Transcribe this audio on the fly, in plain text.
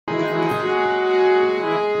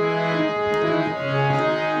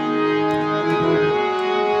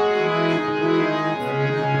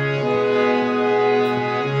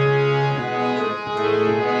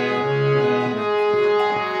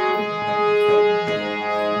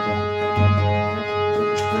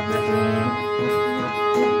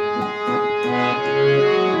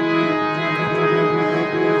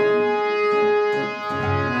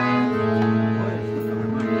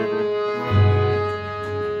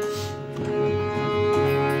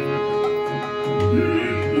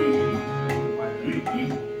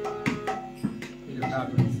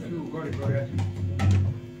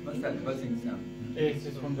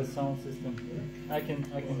sound system. I can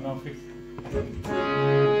now fix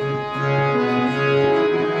it.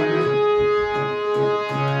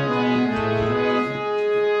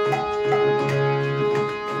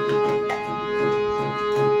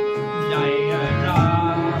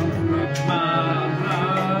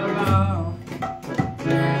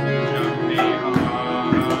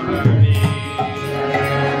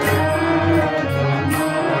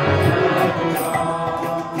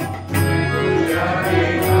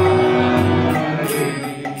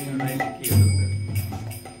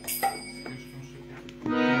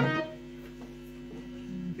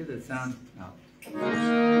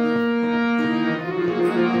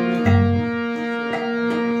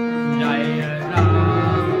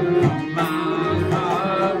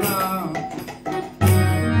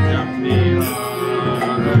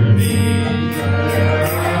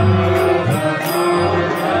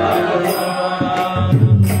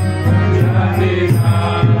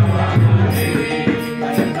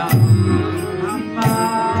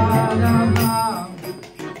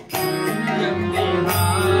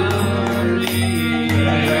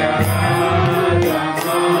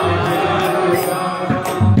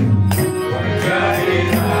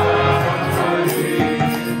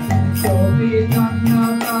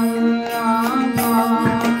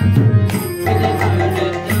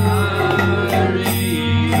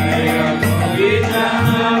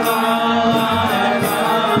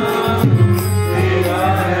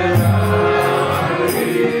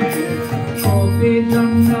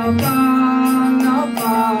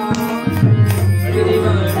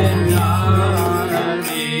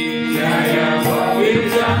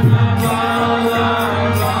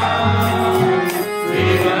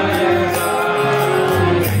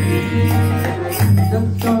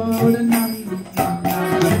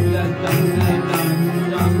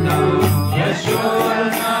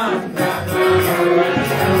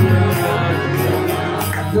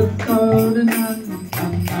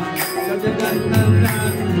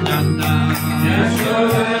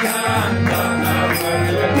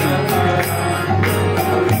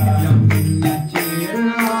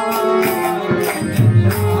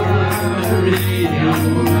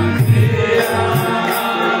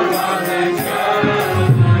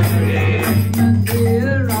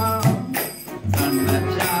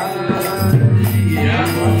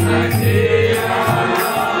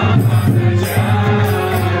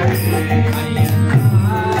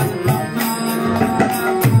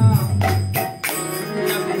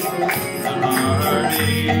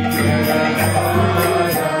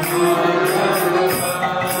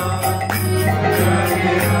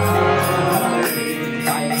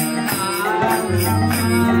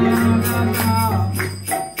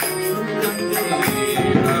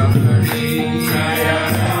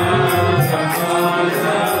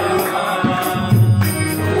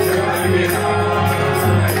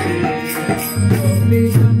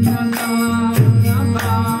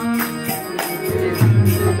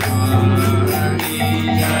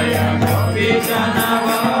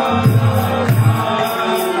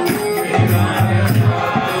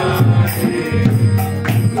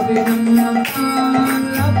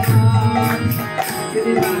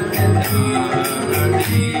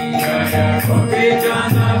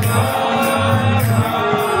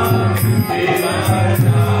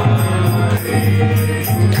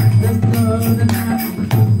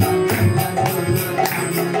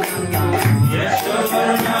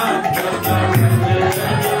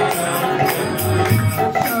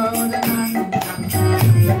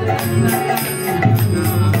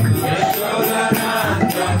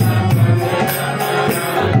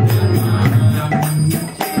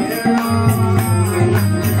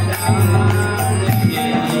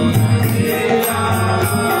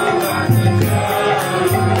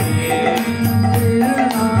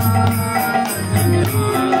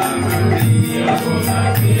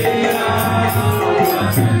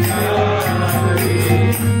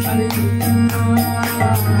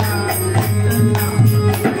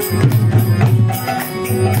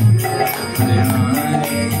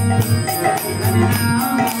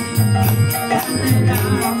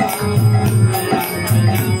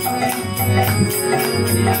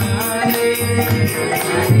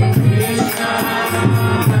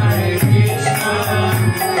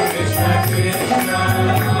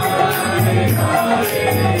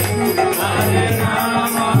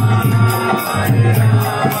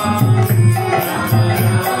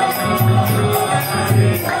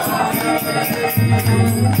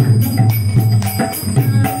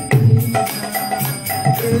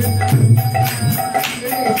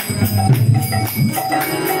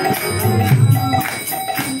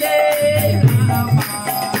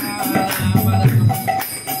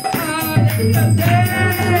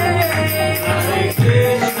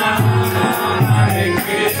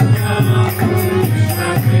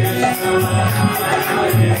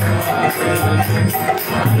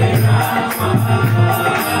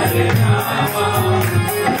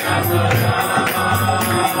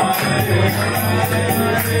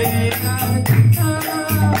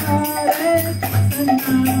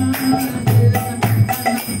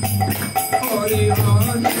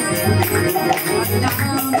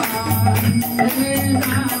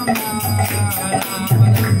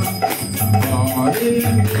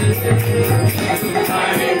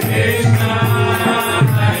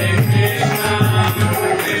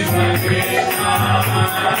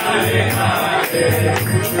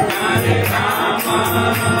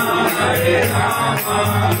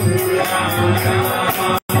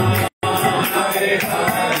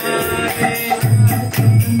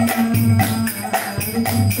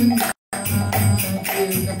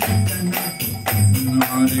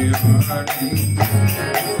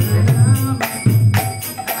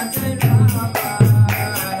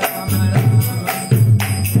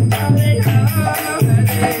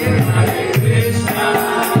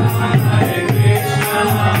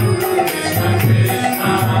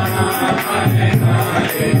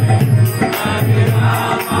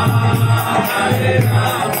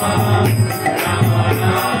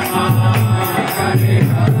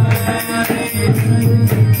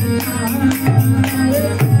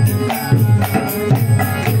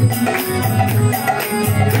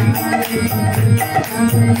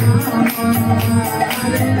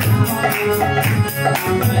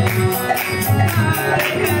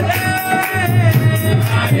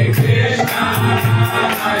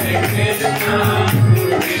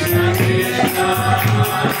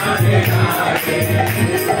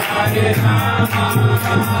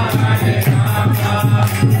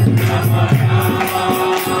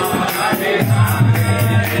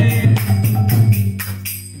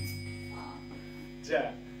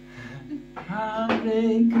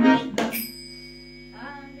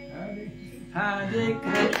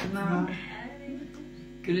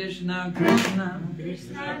 Krishna, Krishna,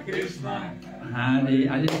 Krishna, Krishna, Hare,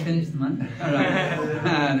 I didn't finish the man. Hare,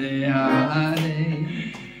 Hare,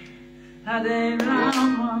 Hare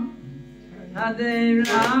Rama, Hare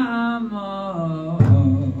Rama,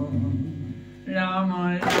 Rama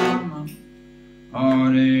Rama,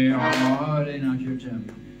 Hare Hare. Now it's your turn.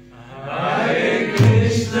 Hare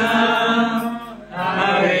Krishna,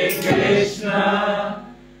 Hare Krishna,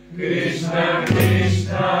 Krishna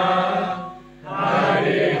Krishna,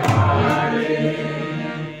 Hare Hare,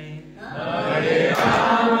 Hare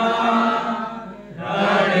Rama,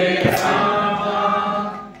 Hare Rama,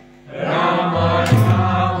 Rama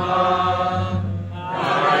Rama,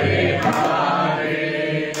 Hare Hare.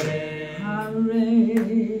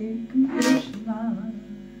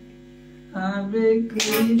 Hare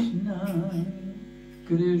Krishna,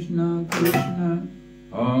 Krishna Krishna,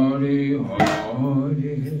 Hare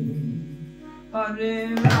Hare, Hare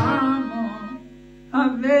Rama,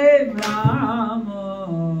 Hare Rama,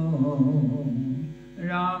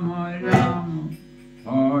 Rama Rama,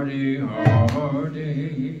 Hare Hare.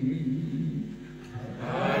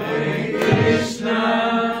 Hare Krishna,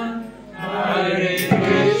 Hare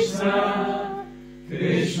Krishna,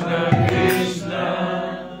 Krishna Krishna,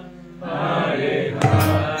 Hare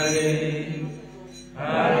Hare,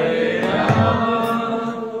 Hare Rama,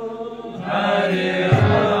 Hare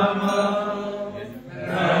Rama,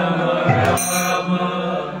 Rama Rama,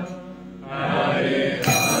 Hare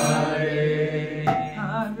Hare.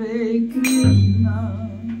 Hare Krishna,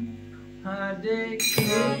 Hare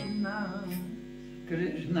Krishna,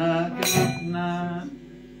 Krishna Krishna,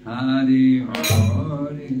 Hare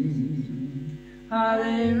Hare,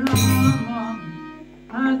 Hare Rama,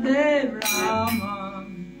 Hare Rama,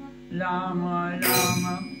 Rama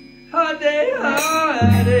Rama, Hare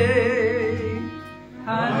Hare,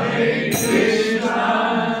 Hare Krishna,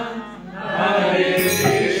 Hare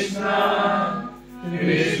Krishna,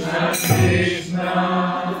 Krishna Krishna,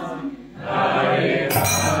 Hare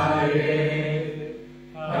Hare,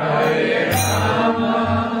 Hare Rama,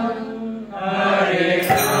 Hare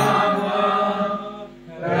Rama,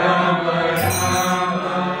 Rama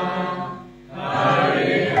Rama,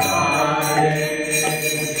 Hare Hare.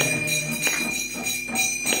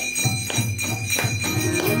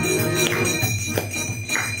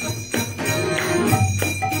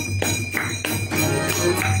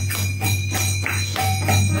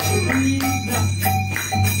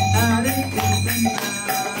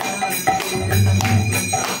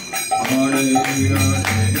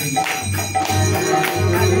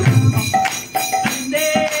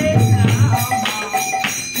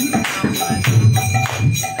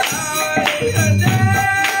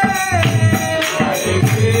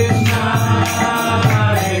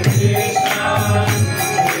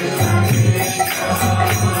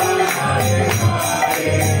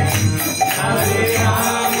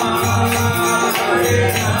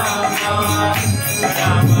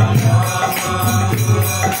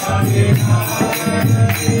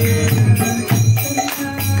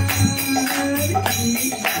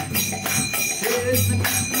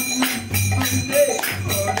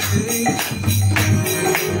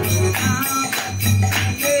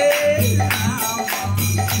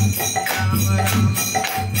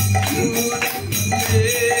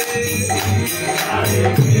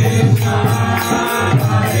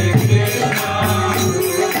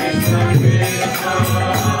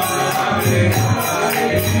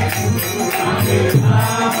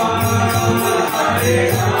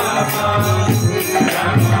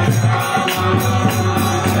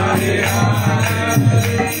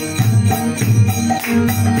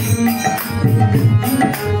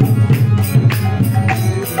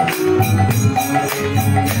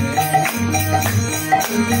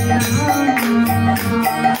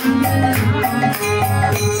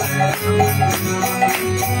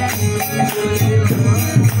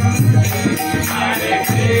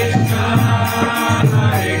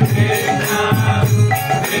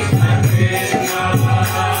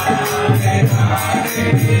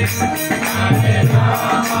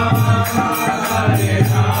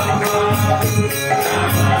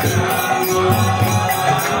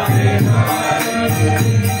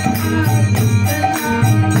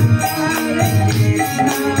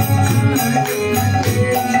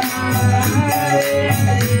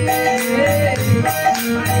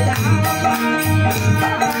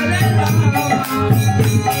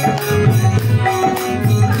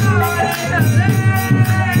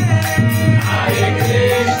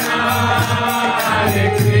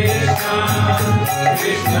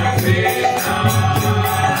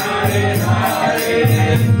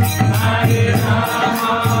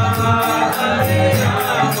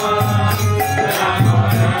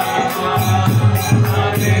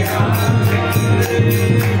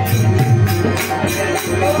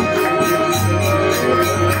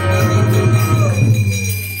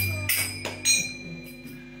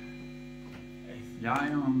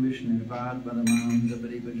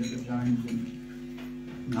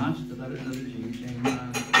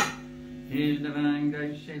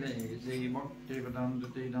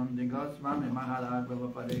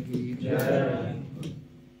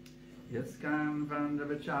 Yaskan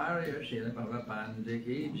Vandavacharya Shila Bhavapanda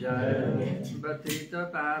Ki Jai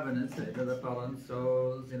Bhatita Pavana Seva the fallen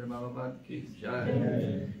souls in the Bhavapat Ki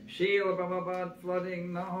Jai Shila Bhavapat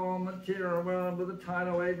flooding the whole material world with a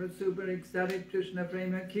tidal wave of super ecstatic Krishna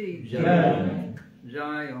Prema Ki Jai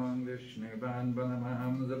Jai Om Vishnu Van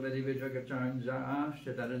Balamaham Zavadi Vijagachan Ja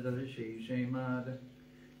Shatadadarishi Shemad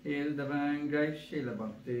Il Divine Grace Shila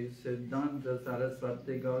Bhakti Siddhanta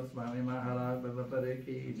Saraswati Goswami Maharaj Bhavapade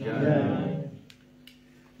Ki Jai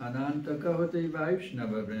Ananta Koti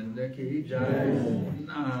Vaishnava Vrinda Ki Jai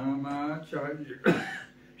Namacharya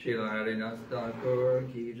Shila Haridas Thakur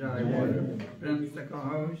Ki Jai Prince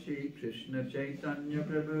Shri Krishna Chaitanya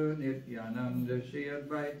Prabhu Nityananda Shri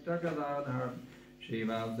Advaita Gadadhar Shri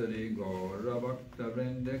Vasari Gaura Bhakta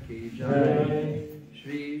Vrinda Ki Jai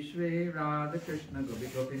Shri Shri Radha Krishna Gopi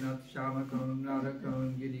Gopinath Shamakon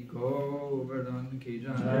Radhakon Giri Govardhan Ki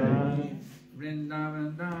Jai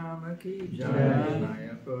Vrindavan Dham Ki Jai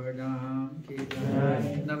Mayapur Dham Ki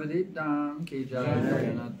Jai Navadip Dham Ki Jai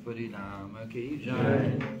Jagannath Puri Dham Ki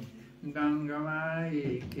Jai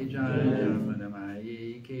Gangamai Ki Jai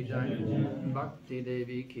Jamadamai Ki Jai Bhakti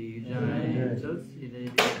Devi Ki Jai Tulsi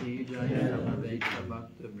Devi Ki Jai Samaveta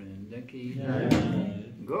Bhakta Vrinda Ki Jai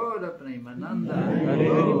Goda Premananda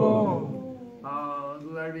All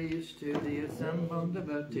glories to the assembled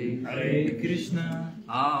devotee Hare Krishna.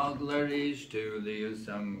 All glories to the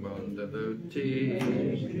assembled devotee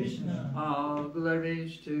Hare Krishna. All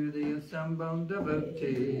glories to the assembled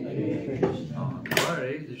devotee All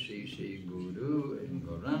glories to Shri Guru and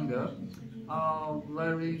Gauranga All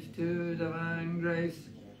glories to divine grace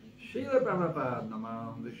Srila Prabhupada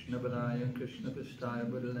Namam Vishnupadaya Krishna Pastaya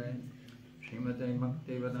Buddhale Srimate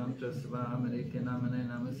Bhakti Vedanta Swamini Namane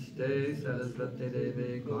Namaste Sarasvati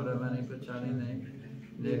Devi Gauravani Pacharine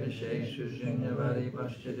Devashe Shushunyavari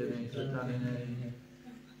Paschadine Satarine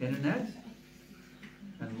Internet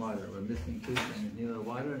and water. We're missing two things. Need a little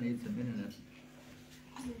water and need some internet.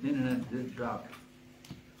 The internet did drop.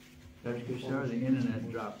 Hare Krishna, the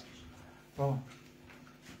internet dropped. Oh,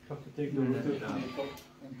 have to take the Internet router dropped.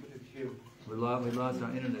 and put it here. We lost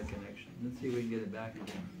our internet connection. Let's see if we can get it back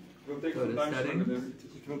again. It will take Go some to time. settings.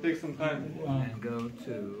 It will take some time. And go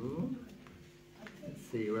to, let's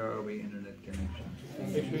see, where are we, internet connection?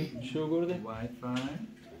 Actually, Shogurde, Wi-Fi.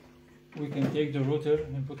 we can take the router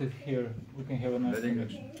and put it here. We can have a nice Ready?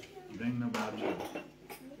 connection. Bring the water.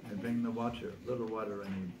 And bring the water, little water I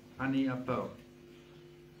need. Honey Apo.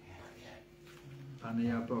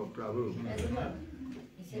 Panayapo Prabhu.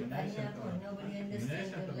 He said, Panayapo, nobody understands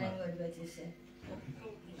your language, but you said.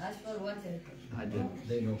 Ask for water. I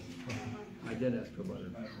did ask for water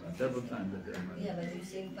several times. Yeah, but you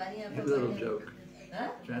sing Panayapo. A little joke. Huh?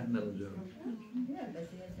 Transcendental joke. Yeah,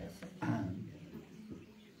 but you just.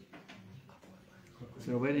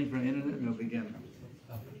 So waiting for internet, we'll begin.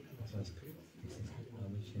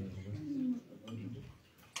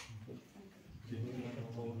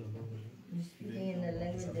 You're speaking in a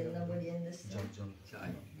language that nobody understands.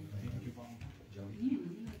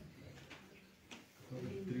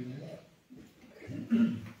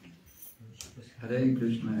 Hare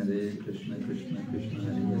Krishna, Hare Krishna, Krishna Krishna,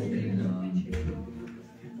 Hare Hare Ram.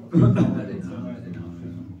 Hare Ram, Hare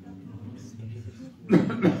Ram.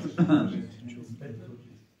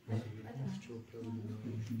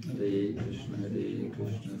 Hare Krishna, Hare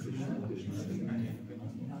Krishna, Krishna Krishna, Hare Hare.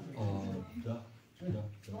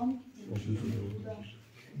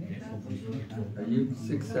 Are you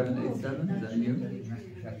 6787? Is that you?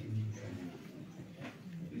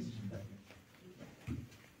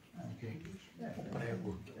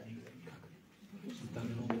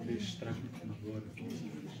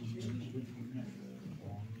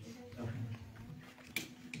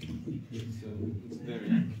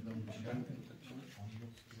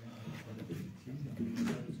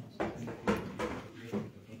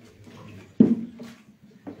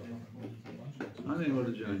 I'm able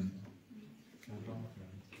to join.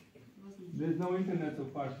 There's no internet so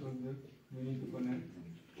far, so we need to connect.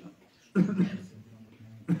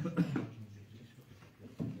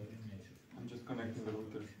 I'm just connecting the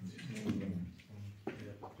router.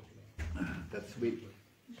 That's sweet.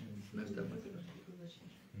 It's messed up like that.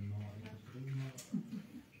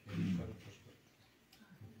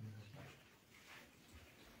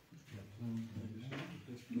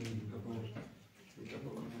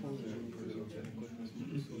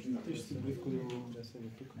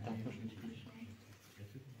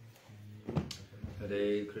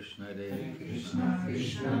 Hare Krishna, Hare Krishna,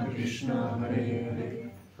 Krishna Krishna, Hare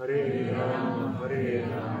Hare, Hare Rama, Hare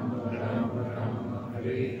Rama, Rama Rama,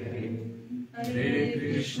 Hare Hare. Hare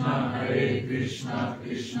Krishna, Hare Krishna,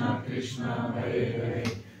 Krishna Krishna, Hare Hare,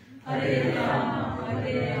 Hare Rama,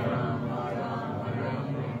 Hare Rama, Rama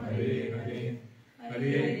Rama, Hare Hare.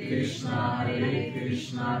 Hare Krishna, Hare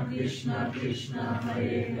Krishna, Krishna Krishna,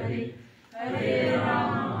 Hare Hare, Hare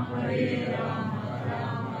Rama, Hare Rama,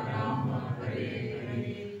 Rama Rama, Hare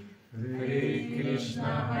Hare. Hare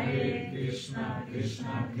Krishna, Hare Krishna,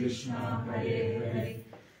 Krishna Krishna, Hare Hare,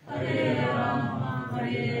 Hare Rama,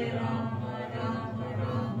 Hare Rama, Rama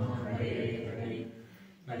Rama, Hare Hare.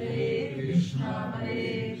 Hare Krishna,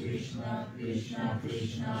 Hare Krishna, Krishna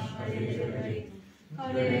Krishna, Hare Hare,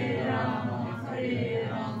 Hare Rama, Hare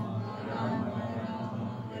Rama, Rama Rama,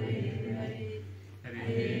 Hare Hare.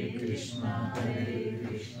 Hare Krishna, Hare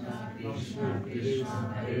Krishna, Krishna Krishna,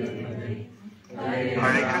 Hare Hare.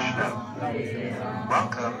 Hare Krishna.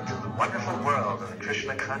 Welcome to the wonderful world of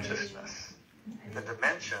Krishna consciousness, the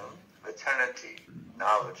dimension of eternity,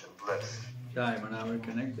 knowledge, and bliss. Jai, now we're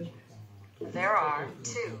connected. There are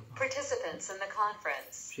 2 participants in the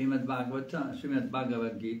conference. Srimad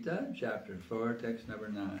Bhagavad Gita, chapter 4, text number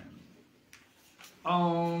 9.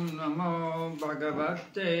 Om Namo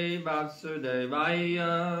Bhagavate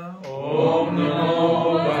Vasudevaya. Om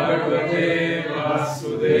Namo Bhagavate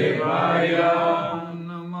Vasudevaya. Om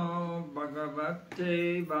Namo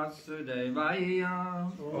Bhagavate Vasudevaya.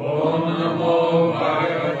 Om Namo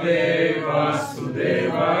Bhagavate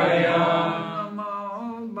Vasudevaya.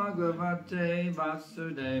 Bhagavate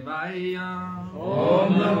Vasudevaya. Om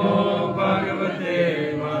Namo Bhagavate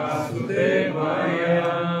Vasudevaya.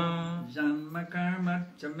 Janma karma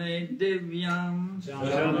chame divyam.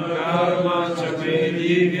 Janma karma chame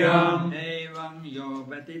divyam. Evam yo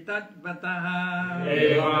veti tatvataha.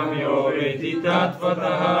 Evam yo veti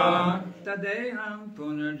tatvataha. Tadeham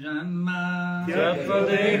punarjanma.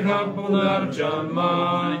 Tyatva punarjanma.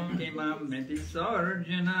 Naitimam meti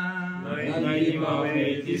sorjana. Naitimam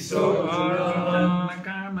meti sorjana. Janma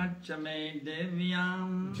karma chame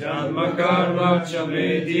divyam. Janma karma chame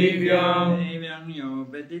divyam. Evam yo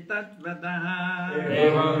veti tatvataha.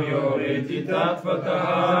 Evam yo veti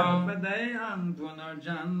tatvataha. Tadeham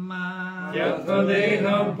punarjanma.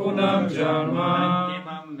 Tyatva punarjanma.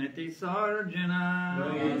 Naitimam meti sorjana.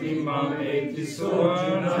 Naitimam meti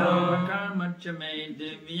sorjana. Janma karma chame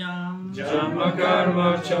divyam. Janma karma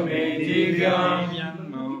chame divyam. Evam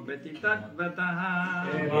yo veti tatvataha.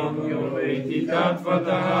 Evam yo veti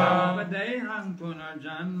tatvataha. Padeham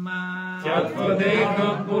punarjanma. Tyatva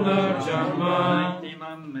punarjanma.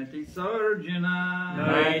 Naitimam meti sorjana.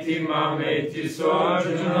 Naitimam meti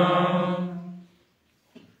sorjana.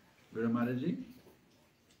 Mataji.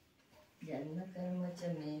 Janma karma cha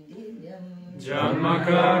me divyam. Janma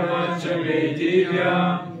karma cha me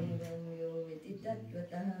divyam.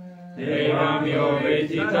 Evam yo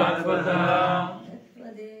veti tattvataha.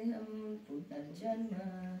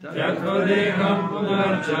 Tyakva deham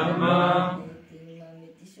punarjanma.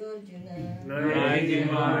 Naiti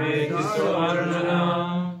mameti so Arjuna.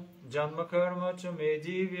 Janma karma cha me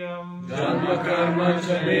divyam. Janma karma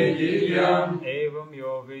cha me divyam. Evam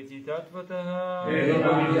yo veti tattvataha.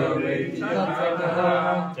 Evam yo veti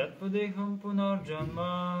tattvataha. Tyakva deham punarjanma.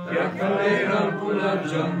 Tyakva deham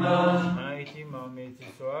punarjanma. Naiti mameti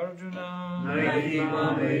so Arjuna. Naiti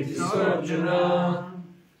mameti so Arjuna.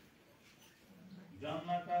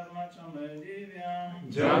 Janma karma cha me divyam.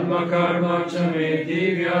 Janma karma cha me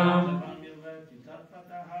divyam.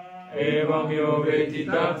 Evam yo veti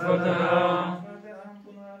tattvataha.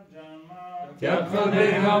 Tyakva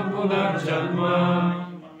deham punarjanma.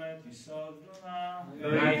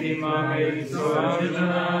 Naiti mameti so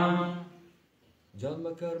Arjuna.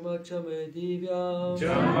 Janma karma cha me divyam.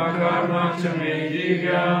 Janma karma cha me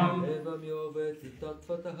divyam. Evam yo veti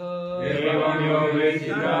tattvataha. Evam yo veti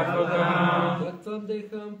tattvataha. Tyakva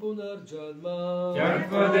deham punarjanma.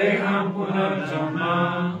 Tyakva deham punarjanma.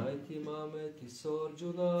 Naiti mameti so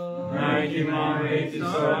Arjuna. Naiti mameti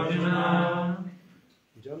so Arjuna.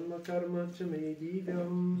 Janma karma cha me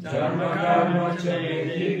divyam. Janma karma cha me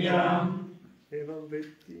divyam. Evam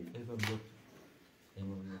veti.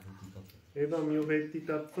 Evam yo veti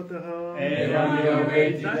tattvataha. Evam yo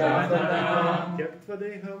veti tattvataha. Tyaktva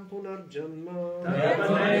deham punarjanma.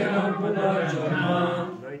 Tyakva deham punarjanma.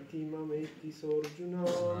 Naiti mameti so Arjuna.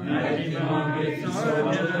 Naiti mameti so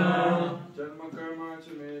Arjuna. Janma karma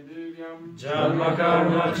cha me divyam. Janma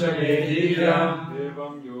karma cha me divyam.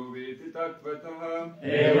 Evam yo veti tattvataha.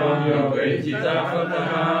 Evam yo veti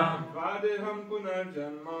tattvataha. Vadeham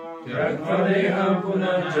punarjanma. Tyakva deham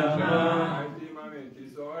punarjanma. Naiti mameti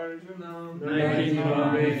so Arjuna. Naiti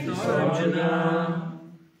mameti so Arjuna.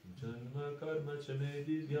 Janma karma cha me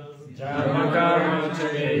divyam. Janma karma cha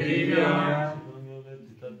me divyam. Evam yo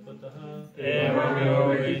veti tattvataha. Evam yo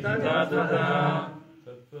veti tattvataha.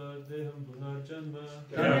 Tyakva deham punarjanma.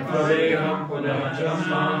 Tyakva deham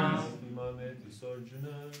punarjanma. Naiti mameti so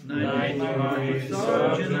Arjuna. Naiti mameti so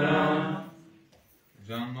Arjuna.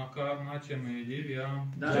 Janma karma cha me divyam.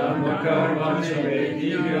 Janma karma cha me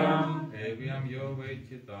divyam. Evam yo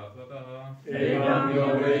veti tattvataha. Evam yo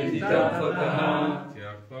veti tattvataha.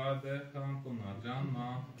 Tyakva deham punarjanma.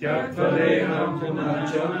 Tyakva deham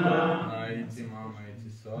punarjanma. Naiti mameti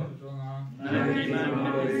so Arjuna. Naiti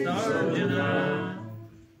mameti so Arjuna.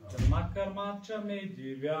 Janma karma cha me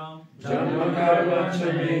divyam. Janma karma cha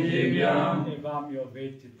me divyam. Evam yo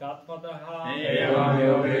veti tattvataha. Evam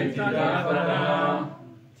yo veti tattvataha.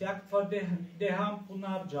 Tyakva deham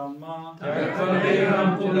punarjanma. Tyakva deham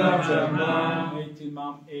punarjanma. Naiti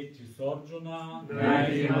mameti so Arjuna.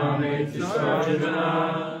 Naiti mameti so Arjuna.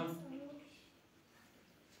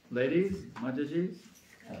 Ladies, Matajis.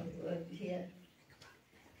 Here.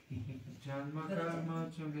 Janma karma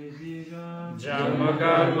cha me divyam. Janma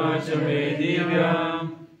karma cha me divyam.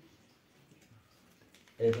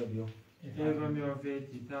 Evam yo. Evam yo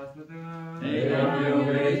veti tattvataha. Evam yo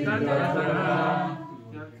veti tattvataha.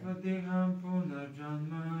 Tyakva deham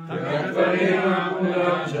punarjanma. Tyakva deham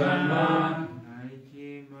punarjanma. Naiti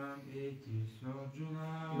mameti so Arjuna.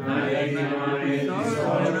 Naiti mameti so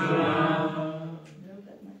Arjuna. Look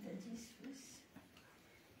at Mataji's face.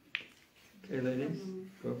 Okay, ladies,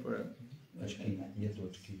 go for it. Очки, нету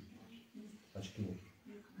очки. Очки.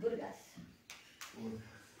 Burgas.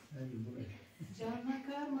 Janma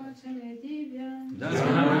karma cha me divyam.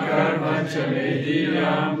 Janma karma cha me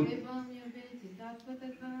divyam. Evam yo veti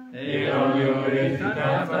tattvataha. Evam yo veti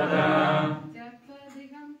tattvataha. Tyakva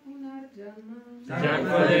deham punarjanma.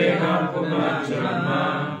 Tyakva deham punarjanma.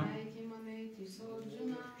 Naiti mameti so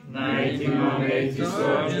Arjuna. Naiti mameti so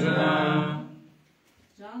Arjuna.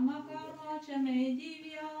 Janma karma cha me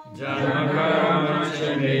divyam. Janma karma cha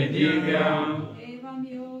me divyam. Evam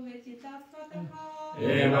yo veti tattvataha.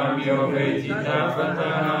 Evam yo veti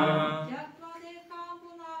tattvataha. Tyakva deham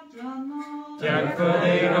punarjanma. Tyakva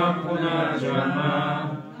deham punarjanma.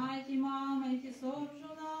 Naiti mameti so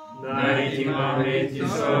Arjuna. Naiti mameti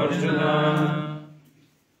so Arjuna.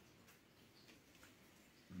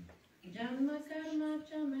 Janma karma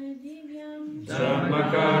cha me divyam. Janma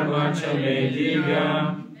karma cha me divyam.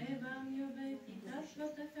 Evam yo veti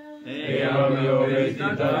tattvataha. Evam yo veti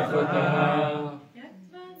tattvataha.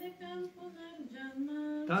 Tyakva deham punarjanma.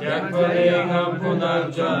 Tyakva deham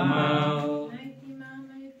punarjanma. Naiti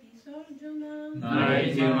mameti so Arjuna.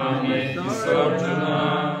 Naiti mameti so Arjuna.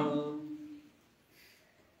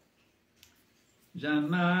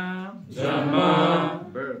 Janma,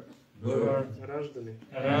 Janma, birth. Раждане.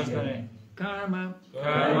 Раждане. Karma,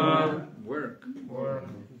 Karma, work.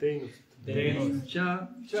 Дейност. Дейност. Cha,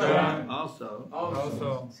 Cha, also.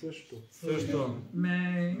 Also. Също. Също.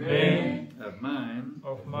 Me, Me, of mine.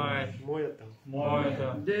 Of mine. Моята.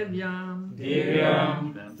 Моята. Divyam,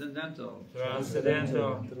 Divyam, transcendental.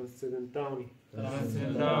 Transcendental. Трансцендентални.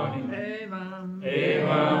 Transcendentални. Evam,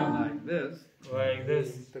 Evam, like this. Like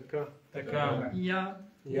this. Така. Така. Ya,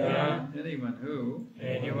 Ya, anyone who.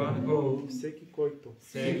 Anyone who. Всеки, който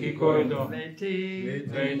Всеки, който. Veti,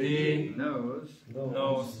 Vedi. knows.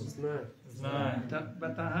 Knows. знае. Знае.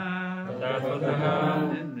 Tatvataha,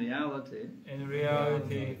 Tatvataha. in reality. In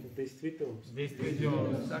reality. В действителност.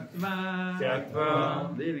 Действителност. Saktva, Тяква.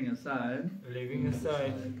 leaving aside. Living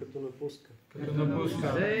aside. Като напуска. Като напуска.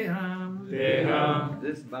 Deham, Deham.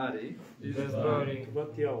 this body. This body. Това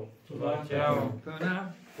тяло. Това тяло. Puna,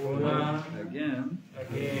 Пуна. again.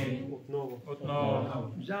 Again. Отново.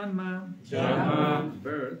 Отново. Janma, Janma.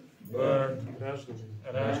 birth. Birth. Раждане.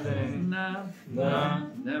 Раждане. Na, На.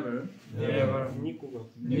 never. Never. Никога.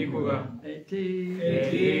 Никога. Eti,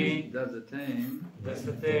 Eti. does attain. Да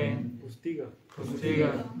attain. Постига.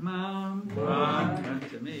 Постига. Mam, Mam.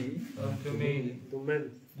 unto me. Unto me. До мен.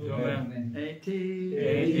 До мен. Eti,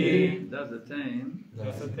 Eti. does attain. Да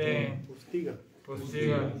attain. Постига.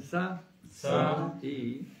 Постига. Sa, Са.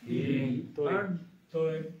 he, И. Той.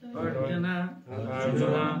 Той. Arjuna,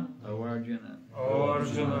 Arjuna. Arjuna.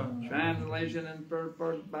 Arjuna. Translation and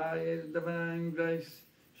purport by His Divine Grace,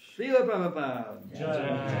 Srila Prabhupada.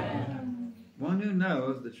 One who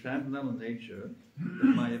knows the transcendental nature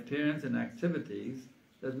of my appearance and activities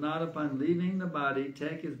does not, upon leaving the body,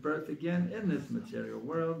 take his birth again in this material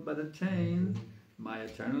world, but attains my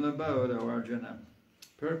eternal abode, O Arjuna.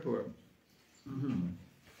 Purport.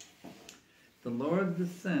 The Lord's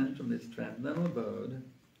descent from this transcendental abode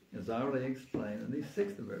is already explained in the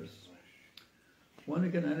 6th verse. One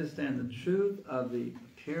who can understand the truth of the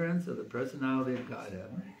appearance of the personality of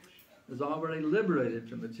Godhead is already liberated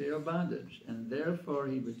from material bondage, and therefore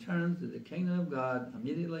he returns to the kingdom of God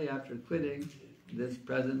immediately after quitting this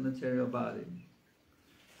present material body.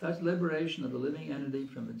 Such liberation of the living entity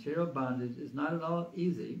from material bondage is not at all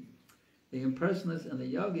easy. The impersonalists and the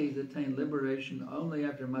yogis attain liberation only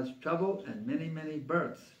after much trouble and many, many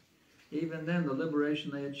births. Even then, the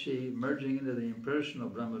liberation they achieve, merging into the impersonal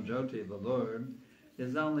Brahmajyoti of the Lord,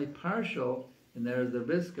 is only partial, and there is the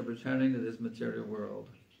risk of returning to this material world.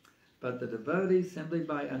 But the devotee, simply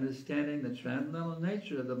by understanding the transcendental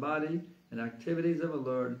nature of the body and activities of the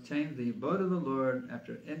Lord, attains the abode of the Lord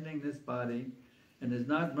after ending this body, and does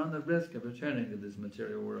not run the risk of returning to this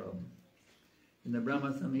material world. In the Brahma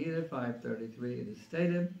Samhita 533, it is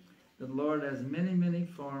stated that the Lord has many, many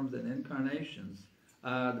forms and incarnations.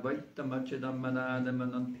 Although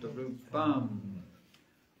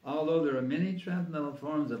there are many transcendental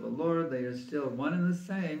forms of the Lord, they are still one and the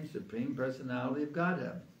same Supreme Personality of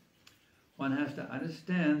Godhead. One has to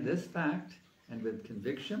understand this fact, and with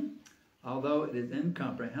conviction, although it is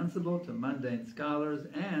incomprehensible to mundane scholars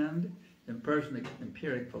and impersonal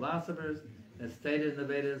empiric philosophers, as stated in the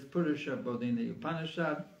Vedas, Purusha Bodhini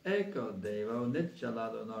Upanishad, Eko Devo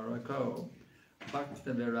Nityalado Narako,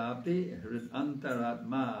 Bhakta Virapi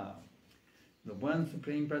Hridantaratma. The one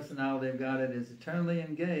Supreme Personality of Godhead is eternally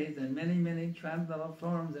engaged in many, many transcendental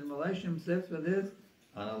forms and relationships with his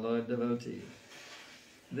unalloyed devotees.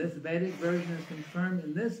 This Vedic version is confirmed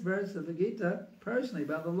in this verse of the Gita personally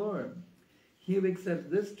by the Lord. He who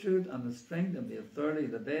accepts this truth on the strength of the authority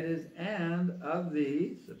of the Vedas and of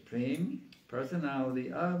the Supreme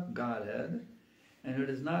Personality of Godhead, and who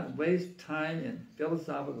does not waste time in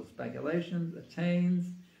philosophical speculations, attains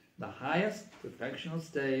the highest perfectional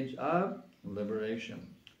stage of liberation.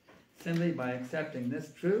 Simply by accepting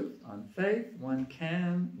this truth on faith, one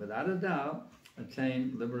can, without a doubt,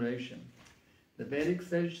 attain liberation. The Vedic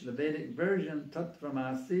sage, the Vedic version,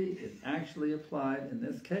 Tattvamasi, is actually applied in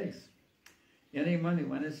this case. Anyone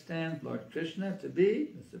who understands Lord Krishna to be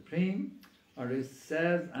the Supreme, or who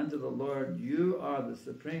says unto the Lord, you are the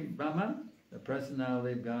Supreme Brahman, the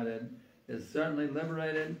personality of Godhead, is certainly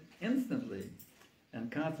liberated instantly,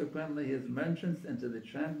 and consequently his entrance into the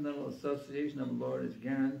transcendental association of the Lord is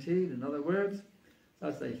guaranteed. In other words,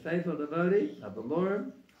 thus a faithful devotee of the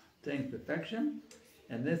Lord attains perfection,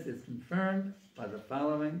 and this is confirmed by the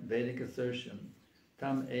following Vedic assertion.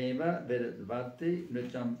 Tam eva vedadvati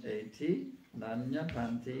nritam eti nanya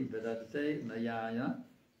panti vedate nayaya.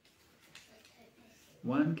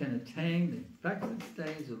 One can attain the perfected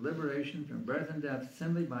stage of liberation from birth and death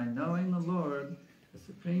simply by knowing the Lord, the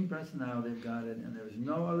Supreme Personality of Godhead, and there is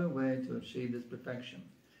no other way to achieve this perfection.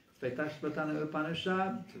 Svetashvatana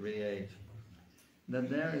Upanishad 3.8. That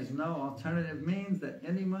there is no alternative means that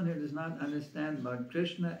anyone who does not understand Lord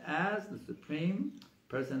Krishna as the Supreme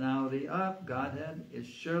Personality of Godhead is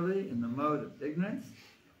surely in the mode of ignorance,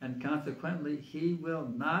 and consequently he will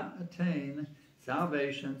not attain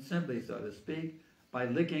salvation simply, so to speak, by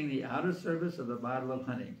licking the outer surface of the bottle of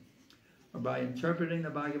honey, or by interpreting the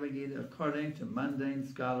Bhagavad Gita according to mundane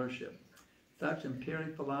scholarship. Such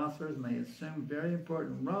empiric philosophers may assume very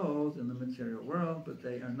important roles in the material world, but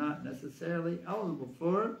they are not necessarily eligible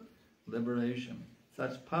for liberation.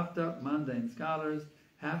 Such puffed up mundane scholars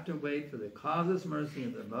have to wait for the causeless mercy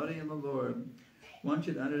of the devotee of the Lord. One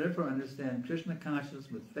should therefore understand Krishna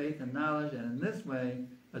consciousness with faith and knowledge, and in this way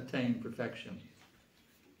attain perfection.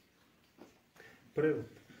 Превод.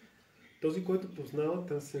 Този, който познава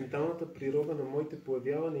трансценденталната природа на моите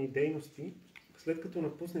появявания и дейности, след като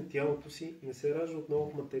напусне тялото си, не се ражда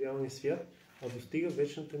отново в материалния свят, а достига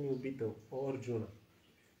вечната ми обител, о Арджуна.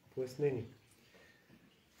 Пояснение.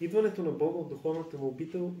 Идването на Бога от духовната му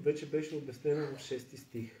обител вече беше обяснено в 6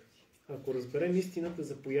 стих. Ако разберем истината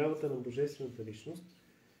за появата на Божествената личност,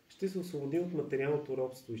 ще се освободим от материалното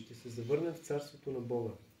робство и ще се завърнем в царството на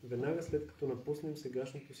Бога, веднага след като напуснем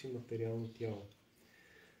сегашното си материално тяло.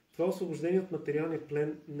 Това освобождение от материалния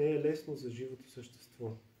плен не е лесно за живото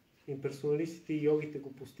същество. Имперсоналистите и йогите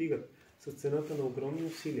го постигат с цената на огромни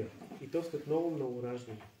усилия, и то след много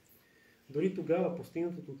раждания. Дори тогава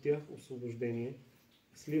постигнатото от тях освобождение,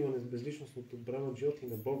 сливане с безличностното брама джоти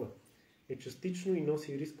на Бога, е частично и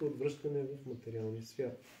носи риска от връщане в материалния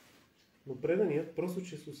свят. Но преданият, просто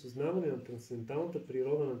чрез осъзнаване на трансценденталната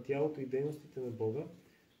природа на тялото и дейностите на Бога,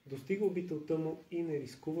 достига обителта му и не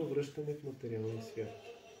рискува връщане в материалния свят.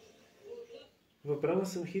 В Брама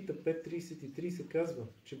Самхита 5.33 се казва,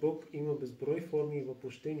 че Бог има безброй форми и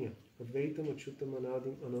въплъщения, Адвейта Мачута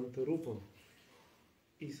Манадим Ананта Рупам.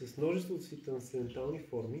 И с множеството си трансцендентални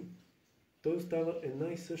форми, той остава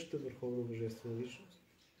една и съща върховна божествена личност.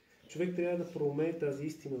 Човек трябва да проумее тази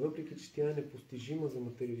истина, въпреки че тя е непостижима за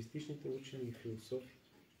материалистичните учени и философи.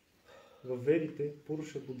 Във Ведите,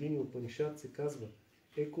 Пуруша Бодини Упанишад се казва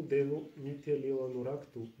Еко Дево Нитя Лила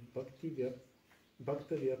Норакто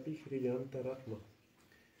Бхакта Вяпи Хридян Таратма.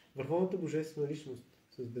 Върховната божествена личност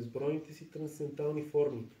с безбройните си трансцендентални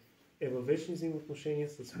форми е във вечни взаимоотношения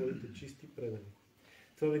със своите чисти предани.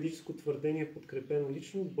 Това ведическо твърдение е подкрепено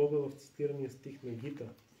лично от Бога в цитирания стих на Гита.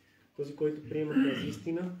 Този, който приема тази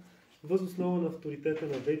истина, въз основа на авторитета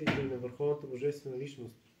на Ведите и на върховната божествена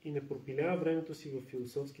личност и не пропилява времето си в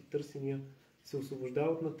философски търсения, се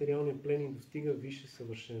освобождава от материалния плен и достига висше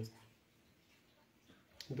съвършенство.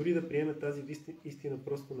 Дори да приеме тази истина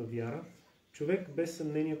просто на вяра, човек без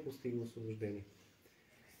съмнение постига освобождение.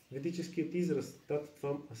 Ведическият израз Тат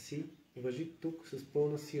Твам Аси важи тук с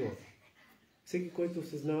пълна сила. Всеки, който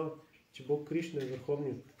осъзнава, че Бог Кришна е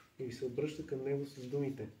върховният и се обръща към него с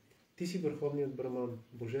думите Ти си върховният Браман,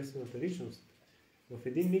 божествената личност, в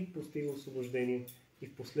един миг постига освобождение и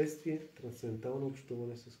в последствие трансцендентално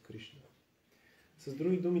общуване с Кришна. С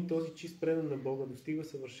други думи, този чист предан на Бога достига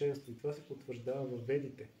съвършенство и това се потвърждава във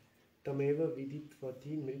Ведите. Тамева види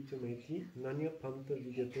твати мритюмети наня панта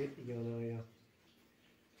видяте яная.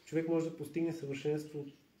 Човек може да постигне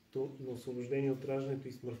съвършенството на освобождение от раждането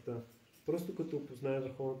и смъртта, просто като опознае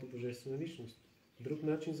върховната божествена личност. Друг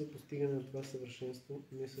начин за постигане на това съвършенство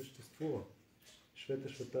не съществува. Швета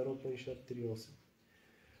Шватара Упанишад 3.8.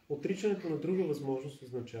 Отричането на друга възможност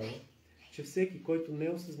означава, че всеки, който не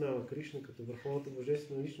осъзнава Кришна като върховната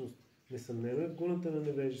божествена личност, несъмнено е в гуната на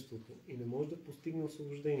невежеството и не може да постигне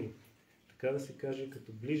освобождение. Така да се каже,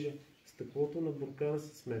 като ближе стъклото на буркана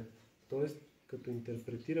с мед, т.е. като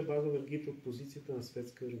интерпретира Бхагавад Гита от позицията на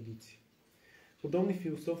светска ерудиция. Подобни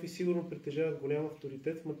философи сигурно притежават голям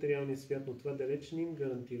авторитет в материалния свят, но това далеч не им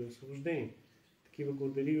гарантира освобождение. Такива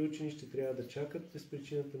горделиви учени ще трябва да чакат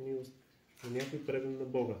безпричинната милост на някой предан на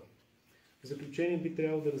Бога. В заключение би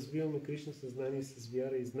трябвало да развиваме Кришна съзнание с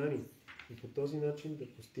вяра и знание и по този начин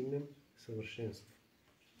да постигнем съвършенство.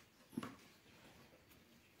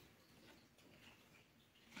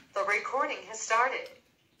 The recording has started.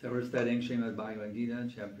 So we're studying Srimad Bhagavad Gita,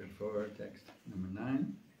 chapter 4, text number 9.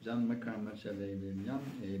 Janma karma chavevinyam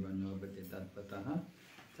evanobhati tatpataha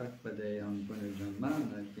takpadeyam punarjanma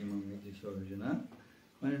nakimam iti sorjana.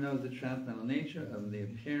 One who knows the transcendental nature of the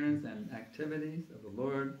appearance and activities of the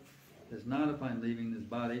Lord does not, upon leaving this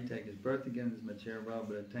body, take his birth again in this material world,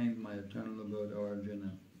 but attains my eternal abode, O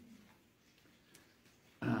Arjuna.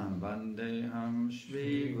 Vandeham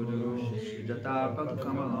Shri Guru Shri Jatapat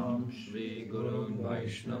Kamalam Shri Guru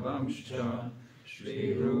Vaishnavamscha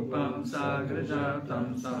Shri Rupam Sagrajatam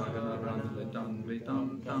Sagaratam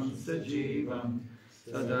Vitam Tam Sajivam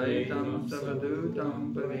Sadaitam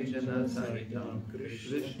Savadutam Pavijana Saitam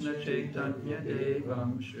Krishna Chaitanya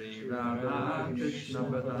Devam Shri Radha Krishna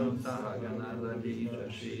Padam Sahagana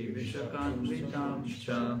Ladita Shri Vishakanvitam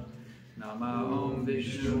Cha Nama Om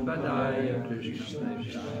Vishnu Padaya Krishna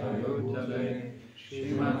Bhutale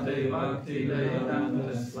Shrimate Bhakti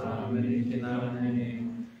Vedanta Swami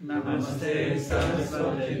Namane Namaste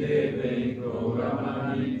Saraswati Deve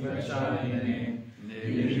Gauravani Prachayane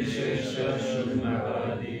Nirvishesha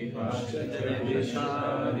Shunavadi Paschatya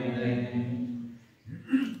Vishadine.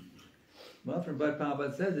 Well, from what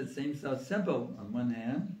Prabhupada says, it seems so simple on one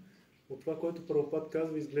hand. От това, което Прабхупад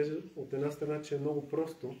казва, изглежда от една страна, че е много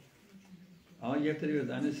просто. All you have to do is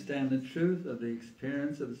understand the truth of the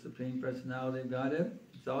experience of the Supreme Personality of Godhead.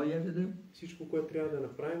 That's all you have to do. Всичко, което трябва да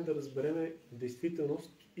направим, да разберем в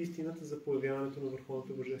действителност истината за появяването на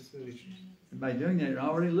Върховната Божествена Личност. By doing that, you're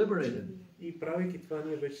already liberated. И правейки това,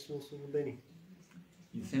 ние вече сме освободени.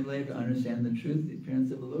 You simply have to understand the truth, the appearance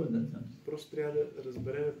of the Lord. That's all. Просто трябва да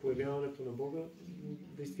разберем появяването на Бога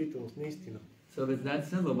в действителност, не истина. So if it's that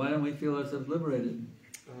simple, why don't we feel ourselves liberated?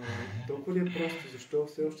 Толкова ли е просто? Защо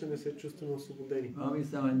все още не се чувстваме освободени? Why are we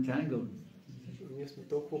so entangled? Ние сме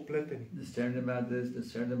толкова оплетени. Discerned about this,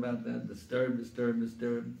 discerned about that,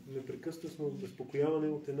 disturbed. Непрекъснато сме безпокоявани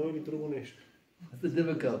от едно или друго нещо. What's the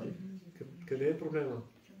difficulty? Къде е проблема?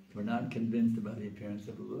 We're not convinced about the appearance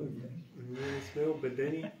of the Lord yet. Ние не сме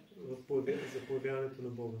убедени за появяването на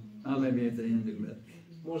Бога. Maybe it's an Hindu myth.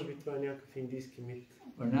 Може би това е някакъв индийски мит.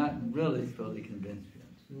 We're not really fully convinced yet.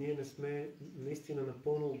 Ние не сме наистина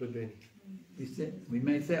напълно убедени. We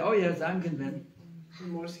may say, oh yes, I'm convinced.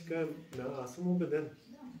 Може да си кажем, да, аз съм убеден.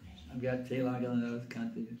 I've got tilak on the nose,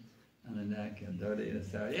 kanti on the neck, and dhoti and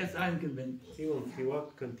sari. Yes, I'm convinced. Имам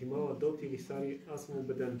тилак, кантимала, доти или сари, аз съм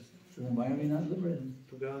убеден. So why are we not liberated?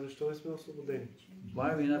 Тогава защо не сме освободени? Why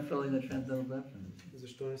are we not feeling the transcendental platform?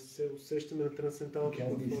 Защо не се усещаме на трансценденталната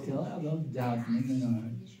Because we still платформа? have those doubts in our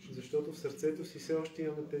heart. Защото в сърцето си все още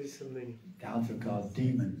имаме тези съмнения. Doubts are called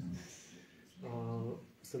demons.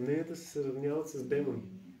 Съмненията се сравняват с демони.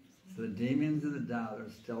 So the demons of the doubt are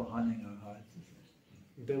still haunting our hearts.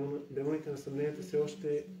 Демоните на съмненията все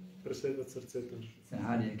още преследват сърцето ни. So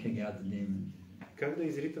how do you kick out the demons? Как да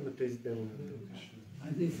изритаме тези демони?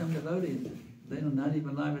 I see some devotees, they do not even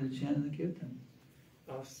allow me to chant in the kirtan.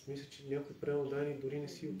 Аз мисля, че някои преданодайни дори не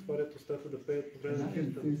си отварят устата да пеят по време на Not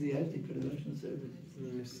киртан. enthusiastic for devotional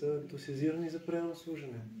service. Не са ентусиазирани за предано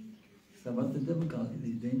служене. So what's the difficulty?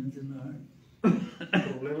 These demons in the heart.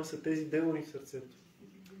 Проблема са тези демони в сърцето.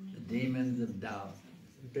 The demons of doubt.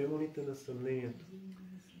 Демоните на съмнението.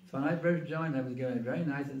 So when I first joined, I was given a very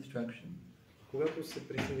nice instruction. Когато се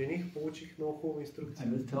присъединих, получих много хубава инструкция.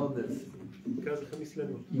 I was told this. Казаха ми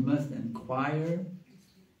следното. You must inquire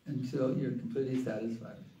until you're completely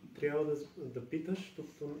satisfied. Трябва да питаш,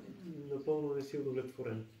 докато напълно не си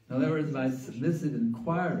удовлетворен. In other words, by submissive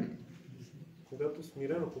inquiry, Когато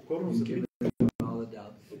смирено, покорно you запиташ, give all the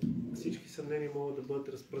doubts. всички съмнения могат да бъдат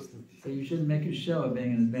разпръснати. So you shouldn't make a show of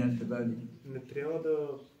being an advanced devotee. Не трябва да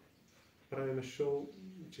правим шоу,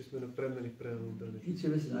 че сме напреднали предано дане. Each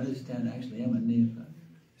of us should understand actually I'm a neophyte.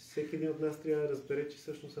 Всеки един от нас трябва да разбере, че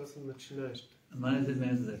всъщност аз съм начинаещ. I'm not as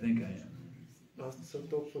advanced as I think I am. Аз не съм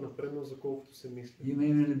толкова напреднал, за колкото се мисля. You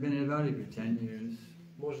may have been a devotee for 10 years,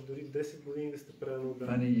 Може дори 10 години да сте предано 20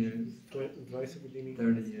 дане. years, 20 години,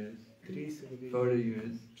 30 years, 30 години, 40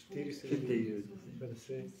 years, 40 50 години, years,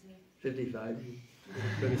 50, 55.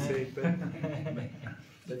 55.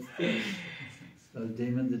 But still, those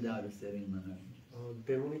demons of doubt are sitting in the heart.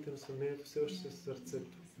 Демоните на съмнението все още са в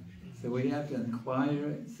сърцето. So we have to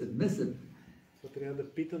inquire submissively. Това трябва да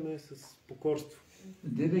питаме с покорство.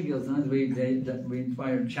 The difficult times we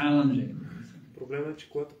inquire challenging. Проблемът е, че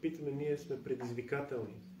когато питаме, ние сме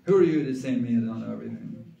предизвикателни. Who are you to say me I don't know everything?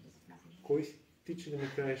 Кой си ти, че да ми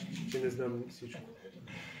кажеш, че не знам всичко?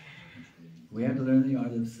 We have to learn the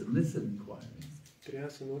art of submissive inquiry, Трябва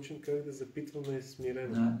да се научим как да запитваме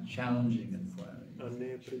смирено, not challenging inquiry. а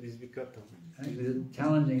не предизвикателно. Actually,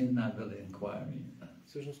 challenging is not really inquiry.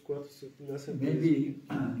 Всъщност, когато се отнасям Maybe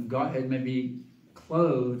Godhead may be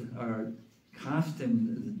clothed or costumed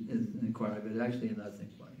as inquiry, but actually not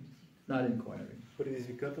inquiry. Not inquiry.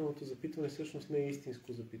 предизвикателното запитване всъщност не е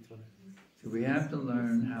истинско запитване. So we have to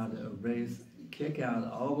learn how to erase, kick out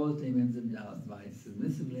all those demons of doubt by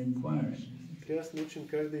submissively inquiring. Трябва да се научим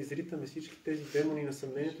как да изритаме всички тези демони на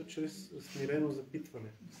съмнението чрез смирено запитване.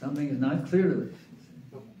 Something is not clear to us.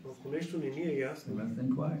 Ако нещо не ни е We ясно, must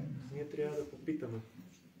inquire. ние трябва да попитаме.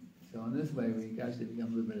 So in this way we actually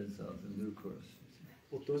become liberated souls in due course.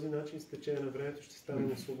 По този начин с течение на времето ще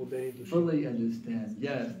станем освободени души. Fully understand,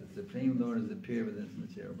 yes, the Supreme Lord has appeared within this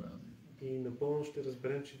material realm. И напълно ще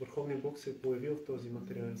разберем, че Върховният Бог се е появил в този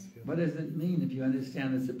материален свят. What does it mean if you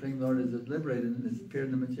understand the Supreme Lord is liberated and has appeared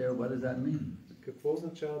in the material? What does that mean? Какво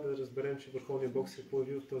означава да разберем, че Върховният Бог се е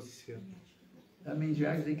появил в този свят? That means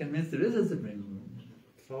you're actually convinced there is a Supreme Lord.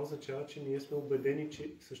 Това означава, че ние сме убедени,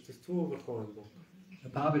 че съществува Върховен Бог.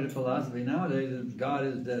 The popular philosophy nowadays is God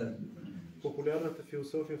is dead. Популярната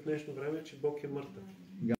философия в днешно време е, че Бог е мъртъв.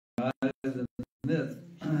 God is a myth.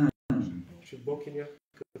 Че Бог е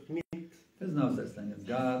някакъв мит. There's no such thing as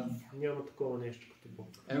God. Няма такова нещо като Бог.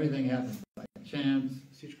 Everything happens by chance.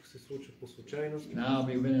 Всичко се случва по случайност. Now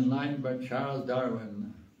we've been enlightened by Charles Darwin.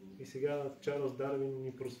 И сега Чарлз Дарвин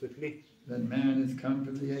ни просветли. That man has come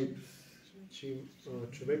from the apes. Че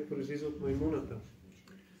човек произлиза от маймуната.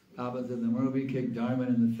 Papa said the more we kick Darwin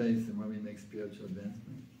in the face, the more we make spiritual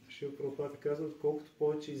advancement. Шрила Прабхупада казва, колкото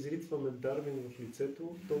повече изритваме Дарвин в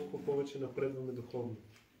лицето, толкова повече напредваме духовно.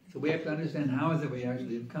 So we have to understand how is it we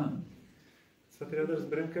actually have come. Това трябва да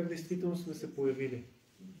разберем как действително сме се появили.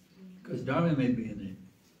 Because Darwin may be an ape.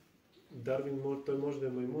 Дарвин той може да е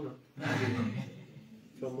маймуна.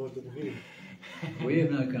 Това може да го видим. We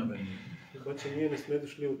have not come from it. Обаче ние не сме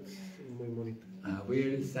дошли от маймуните. We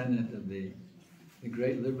are descendant of the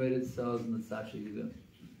great liberated souls in the Satya Yuga.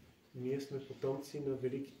 Ние сме потомци на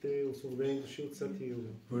великите освободени души от Сатя Юга.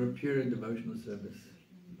 Who are pure in devotional service.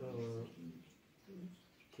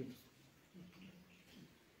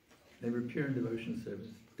 They were pure in devotional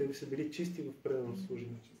service. Те са били чисти в предано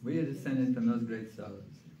служение. We are descendant from those great souls.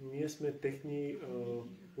 Ние сме техни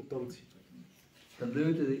потомци. But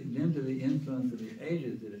due to the influence of the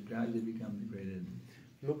ages, it has gradually become degraded.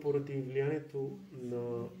 Но поради влиянието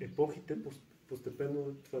на епохите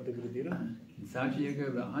постепенно това деградира. In Satya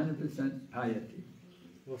Yuga, 100% piety.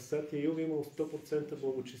 В Сатя Юга имало 100%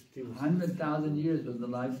 благочестивост. 100,000 years was the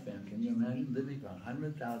lifespan. Can you imagine living for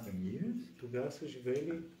 100,000 years? Тогава са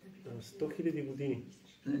живели 100,000 години.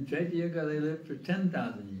 And in Treta Yuga, they lived for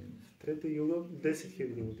 10,000 years. Трета Юга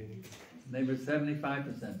 10,000 години. They were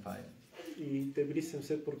 75% pious. И те били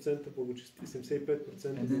 70% благочестиви, 75%.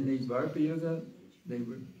 And then the Dwapara Yuga, they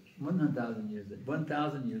were 1,000 years.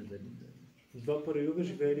 1,000 years they lived. Двапара Юга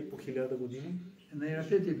живеели по 1000 години. And they are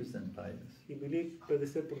 50% pious. И били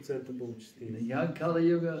 50% благочестиви. In the Kali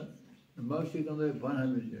Yuga, the most you can live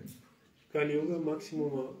 100 years. Кали Юга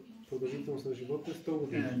максимума продължителност на живота е 100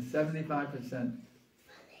 години. And 75%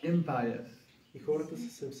 impious. И хората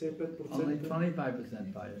са 75% Only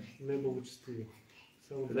 25% pious. неблагочестиви.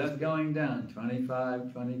 Само So that's going down.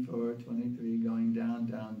 25, 24, 23, going down,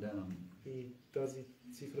 down, down. И тази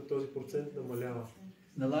цифра, този процент намалява.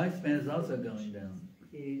 The lifespan is also going down.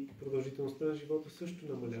 И продължителността на живота също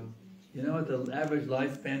намалява. You know what the average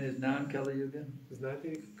lifespan is now in Kali Yuga? Знаете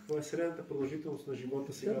ли каква е средната продължителност на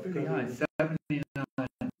живота сега в Кали Pretty high, Юга?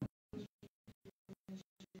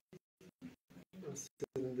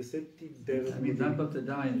 79 That means I'm about to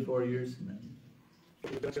die in 4 years from now.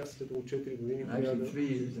 Аз след около 4 години Actually, 3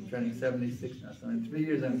 years. I'm turning 76 now. So in 3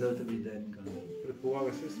 years, I'm about to be dead and gone.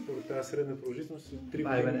 предполага се, според тази средна продължителност, след 3 I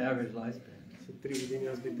have an години, average lifespan. след 3 години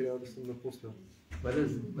аз би трябвало да съм напуснал. What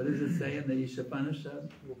does it say in the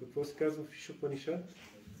Ishapanishad? Но какво се казва в Ишупанишад?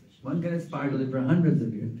 One can aspire to live for hundreds of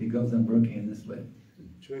years if he goes on working in this way.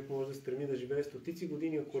 Човек може да стреми да живее стотици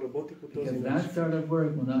години, ако работи по този Because that начин. sort of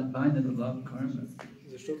work will not bind him to love karma.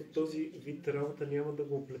 Защото този вид работа няма да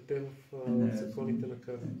го оплете в законите на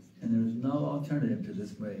карма. And there's no alternative to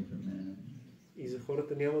this way for man. И за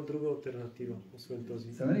хората няма друга алтернатива, освен този.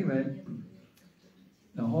 So anyway,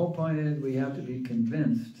 the whole point is we have to be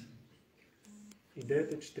convinced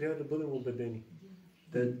Идеята е, че трябва да бъдем убедени,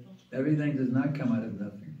 that everything does not come out of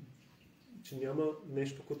nothing. че няма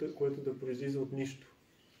нещо, което да произлиза от нищо.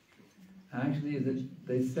 Actually,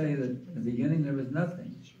 they say that in the beginning there was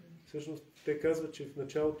nothing. Всъщност, те казват, че в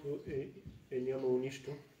началото е нямало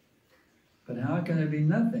нищо. But how can there be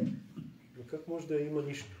nothing? Но как може да има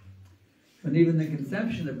нищо? When even the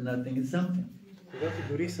conception of nothing is something. Когато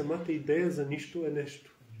дори самата идея за нищо е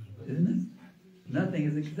нещо. Isn't it? Nothing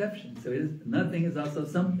is a conception, so nothing is also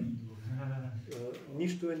something.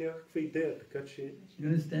 Нищо е някаква идея, така че...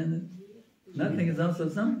 You understand that? Nothing is also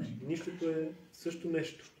something. Нищото е също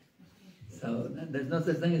нещо. So there's no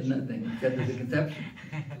such thing as nothing, except as a conception.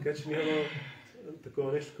 Така че няма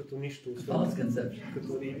такова нещо като нищо. False conception.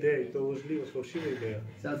 Като идея, и то лъжлива, фалшива идея.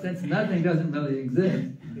 So since nothing doesn't really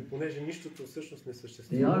exist, И понеже нищото всъщност не the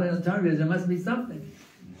съществува, alternative is there must be something.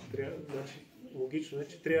 значи, логично е,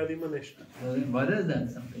 че трябва да има нещо. So then what is that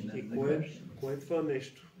something? И That's the question. кое е това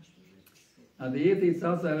нещо? The atheists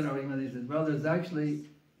also have an argument. They say, well, there's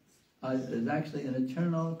actually an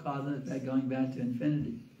eternal cause and effect going back to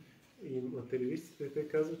infinity. И материалистите те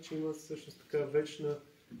казват, че има всъщност така вечна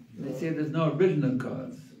They say there's no original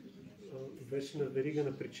cause. вечна верига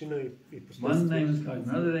на причина и One последствия. thing was caused,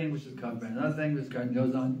 another thing which is caused by another thing was caused,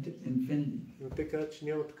 goes on to infinity. Но те казват, че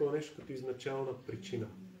няма такова нещо като изначална причина.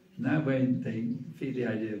 In that way, they feed the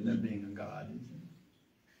idea of there being a God.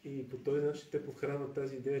 И по този начин те похранват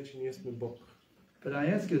тази идея, че ние сме Бог. But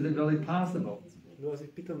I ask you, is it really possible? Но аз ви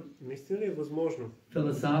питам, наистина ли е възможно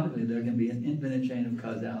Philosophically, there can be an infinite chain of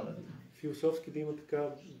causality. философски да има така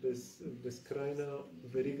безкрайна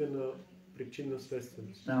верига на причинна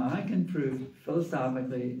следственост? Now, I can prove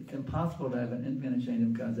philosophically it's impossible to have an infinite chain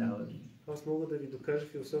of causality. Аз мога да ви докажа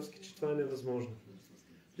философски, че това е невъзможно.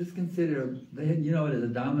 Just consider, you know what is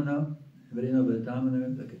a domino? Everybody know what a domino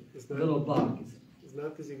is? Like a little block.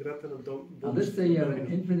 Знаете за играта на Now, let's say you have an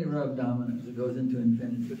infinite row of dominoes that goes into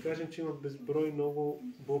infinity. Да кажем, че има безброй много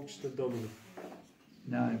блокчета домино.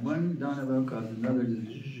 Now, one domino causes another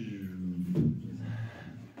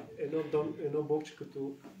Едно блокче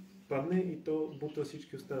като падне и то бута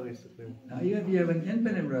всички останали след него. Now, if you have an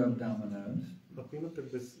infinite row of dominoes, Ако имате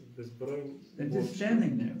безброй they're just блокчета,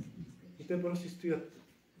 standing there. и те просто си стоят.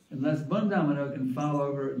 Unless one domino can fall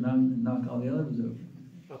over and knock all the others over.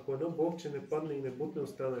 Ако едно блокче не падне и не бутне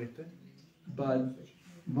останалите, But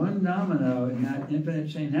one domino in that infinite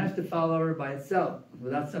chain has to fall over by itself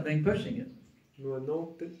without something pushing it. но едно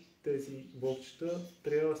от тези блокчета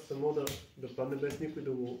трябва само да падне без никой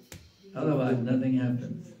да го... Otherwise, nothing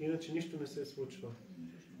happens. Иначе нищо не се случва.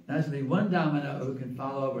 Actually, one domino who can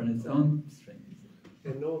fall over in its own strength.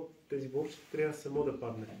 Едно от тези блокчета трябва само да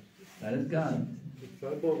падне. That is God. И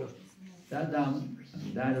това е Бога.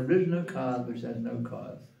 That original cause which has no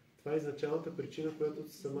cause. Това е изначалната причина, която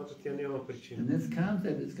самата тя няма причина. And this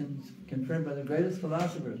concept is confirmed by the greatest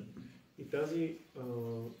philosophers. И тази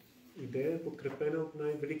идея е подкрепена от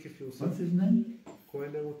най-велики философи. What's his name? Кой е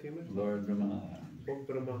неговото име? Lord Brahma. Бог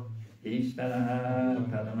Брахма. Ishvara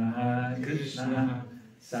Paramaha Krishna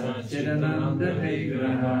Satchidananda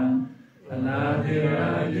Vigraha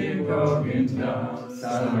Anadiraji Govinda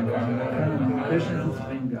Sarvakara. Krishna is the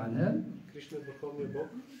Supreme Godhead. Кришна е върховният Бог.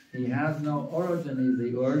 He has no origin, he is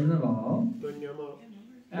the origin of all. Той няма...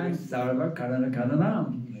 And Sarvakara Karanam.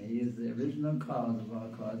 He is the original cause of all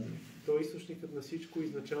causes. Той е източникът на всичко и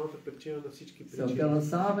изначалната причина на всички So причини.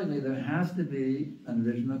 philosophically there has to be an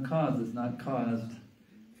original cause. It's not caused.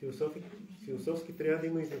 Философски трябва да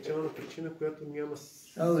има изначална причина, която няма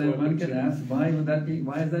So then one can ask, why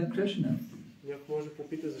is that Krishna? Някой може да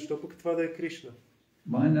попита, защо пък това да е Кришна?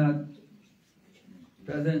 Why not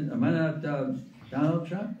Donald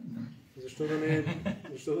Trump? Защо да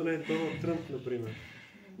не е Доналд Тръмп, например?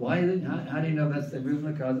 How do you know that's the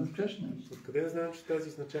original cause of Krishna? Откъде знаем, че тази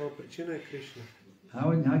изначална причина е Кришна? How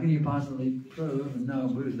can you possibly prove and know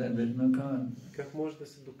who is that original cause? Как може да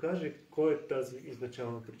се докаже кой е тази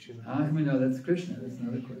изначална причина? How can we know that's Krishna? That's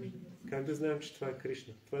another question. Как да знаем, че това е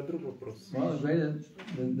Кришна? Това е друг въпрос. Well,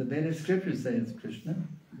 the Vedic scriptures say it's Krishna.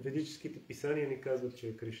 Ведическите писания ни казват, че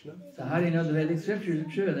е Кришна. So how do you know the Vedic scriptures are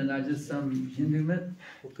true? They're not just some Hindu myth.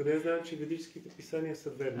 Откъде знаем, че ведическите писания са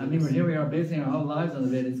верни? I mean, here we are basing our whole lives on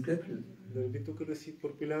the Vedic scriptures. Да не би тук да си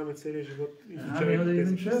пропиляваме целия живот, How do we know they're изучавайки even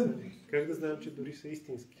тези true? писания. Как да знаем, че дори са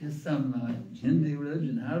истински? Just some Hindu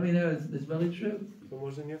religion. How do we know it's really true? Това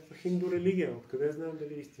може да е някаква хинду религия. Откъде знаем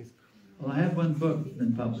дали е истинска? Well, I have one book that's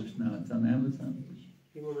been published now. It's on Amazon.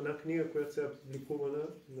 Имам една книга, която сега е публикувана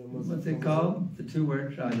на Амазон. What's it called? The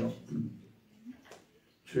two-word title.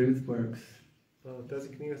 Truth works.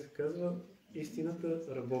 Тази книга се казва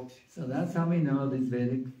Истината работи. So that's how we know these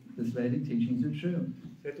Vedic teachings are true.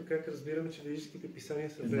 Ето как разбираме, че ведическите писания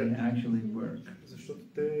са They верни. actually work. Защото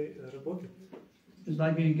те работят. It's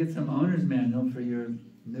like when you get some owner's manual for your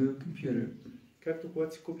new computer. Както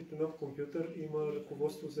когато си купите нов компютър, има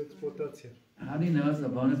ръководство за експлоатация. How do you know it's a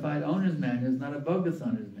bona fide owner's manual? It's not a bogus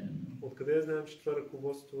owner's manual. Откъде знаем, че това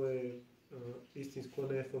ръководство е истинско,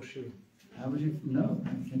 а не е фалшиво? How would you know?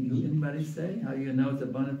 Can anybody say how you know it's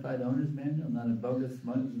a bona fide owner's manual, not a bogus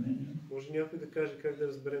owner's manual? Може някой да каже как да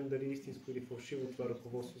разберем дали е истинско или фалшиво това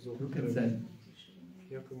ръководство за Who can употреба? say?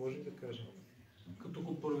 Някой може да каже. Като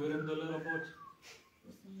го проверим дали работи.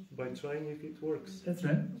 By trying if it works. That's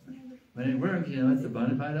right. When it works, you know it's a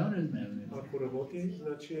bona fide owner's manual. Ако работи,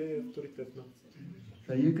 значи е авторитетно.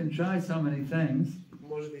 So you can try so many things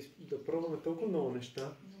Може да пробваме толкова много неща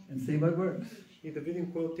and see what works. и да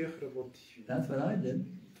видим кой от тях работи. That's what I did.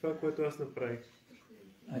 Това, което аз направих.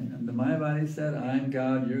 The Mayavadi said, I'm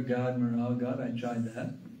God, you're God, we're all God. I tried that.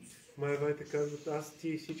 Майавайте казват, аз, ти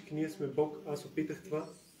и всички ние сме Бог. Аз опитах това.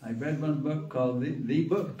 I read one book called The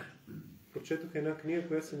Book. Прочетох една книга,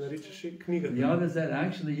 която се наричаше Книгата. The author said,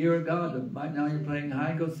 actually, you're a God. Right now you're playing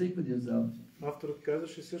hide-go-seek with yourself. Авторът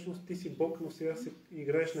казваше, всъщност ти си Бог, но сега се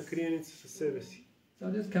играеш на криеница със себе си. So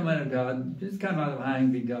just come out of God, just come out of hiding,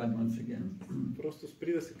 be God once again. Просто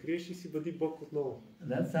спри да се криеш и си бъди Бог отново.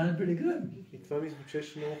 That sounded pretty good. И това ми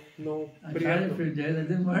звучеше много I tried it приятно. for a day, that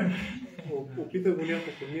didn't work. Опитах го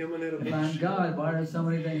няколко дни, ама не If I'm работеше. God, why are so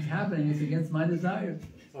many things happening? It's against my desire.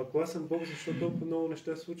 Ако аз съм Бог, защо толкова много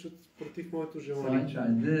неща се случват против моето So I желание?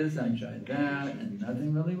 tried this, I tried that, and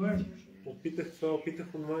nothing really worked. Опитах това,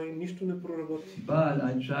 опитах онова и нищо не проработи. But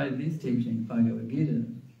I tried this teaching, Bhagavad Gita.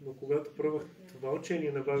 Но когато пробвах това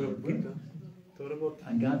учение на Бхагавад Гита, то работи.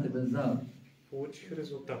 I got the result. Получих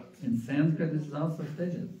резултат. In Sanskrit, this is also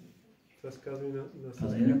stated. Това се казва и на Palena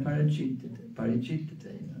санскрит.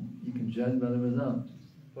 parichitate. You can judge by the result.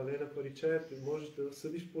 Палена паричая, ти можеш да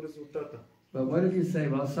съдиш по резултата. But what if you say,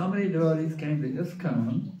 well, so many devotees came to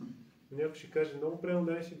ISKCON, Някой ще каже, много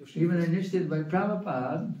преданни си дошли even initiated by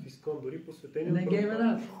Prabhupada, в Искон, дори посветени and от they gave it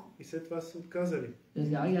Прабхупада, up. и след това са се отказали. I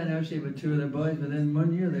got initiated with two of the boys within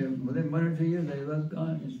 1 year. Within 1 or 2 years, they looked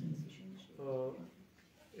gone.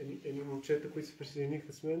 Едни момчета, които се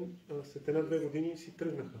присъединиха с мен, след 1-2 години си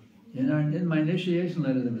тръгнаха. In my initiation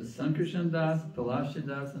letter, there was Sankarshan Das, Palasha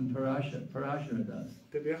Das, and Parashara Das.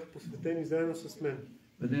 Те бяха посветени заедно с мен,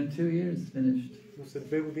 Within 2 years, finished. но след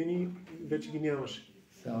 2 години вече ги нямаше.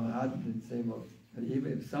 So how did it say, well,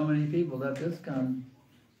 if so many people left ISKCON,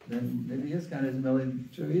 then maybe ISKCON isn't really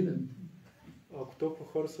true either. Ако толкова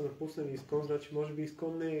хора са напуснали Искон, значи може би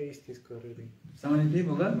Искон не е истинска религия. So many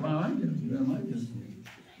people left, well, I just.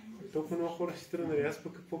 Толкова много хора си тръгнали, аз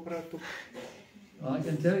пък какво правя тук? Well, I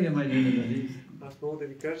can tell you, my dear devotees, Аз мога да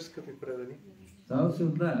ви кажа, скъпи предани, those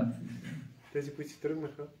who left, тези, които си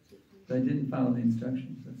тръгнаха, they didn't follow the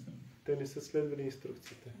instructions. That's all. те не са следвали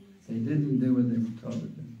инструкциите. They didn't do what they were told to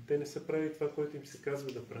do. Те не са правили това, което им се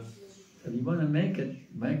казва да правят. So if you want to make it,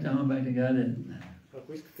 back to home, back to God,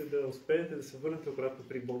 Ако искате да успеете да се върнете обратно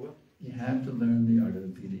при Бога, you have to learn the art of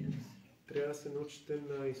obedience. трябва да се научите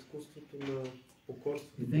на изкуството на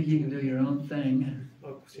покорство. You think you can do your own thing,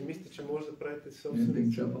 Ако си мислите, че може да правите you're in big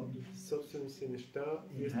trouble. собствени си неща,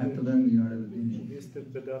 You have to learn the art of obedience. вие сте в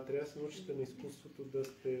беда. Трябва да се научите на изкуството да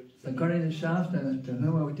сте... So according to Shastra, to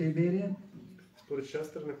whom are we to be obedient? Според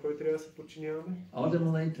Шастра, на кой трябва да се подчиняваме?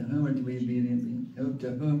 Ultimately, to whom are to be obedient? To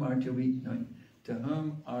whom are to be? No, to whom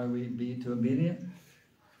are we be to obedient?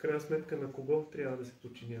 В крайна сметка, на кого трябва да се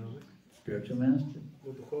подчиняваме? Spiritual master.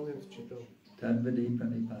 На духовния учител. Tadvadi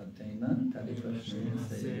pranipatena, tadi prashna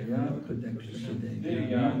seya, pradakshana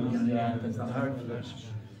devya, that's the heart flesh.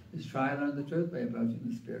 Is try to learn the truth by approaching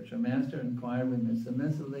the spiritual master, inquire with him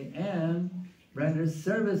submissively, and render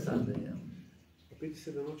service unto him. Опити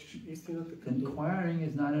се да научиш истината като... Inquiring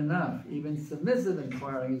is not enough. Even submissive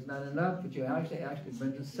inquiring is not enough, but you actually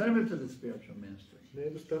render service to the spiritual master. Не е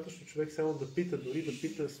достатъчно човек само да пита, дори да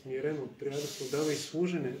пита смирено. Трябва да се отдава и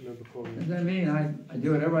служене на духовния. Does that mean I do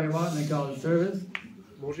whatever I want and I call it service?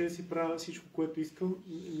 Може да си правя всичко, което искам,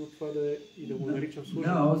 но това да е и да го наричам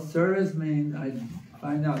служене. No, service means I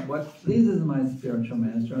find out what pleases my spiritual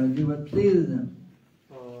master and I do what pleases him.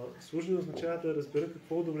 Служене означава да разбера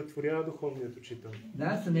какво удовлетворява духовният учител.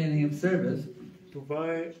 That's the meaning of service.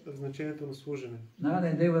 Това е значението на служене. Not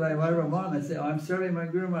I do what I ever want. I say, oh, I'm serving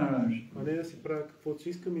my Guru Maharaj. А не да си правя каквото си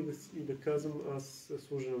искам и да казвам, аз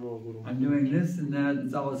служа на моя гуру. I'm doing this and that.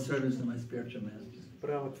 It's all a service to my spiritual master.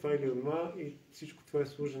 Правя това или онова и всичко това е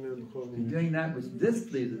служене на духовния. You're doing that which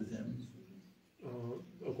displeases him.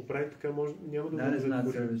 Ако прави така, няма да That is not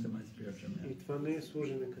удовлетвори. service to my spiritual master. И това не е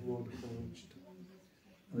служене към моя духовен учител.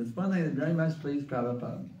 There's one thing that very much pleased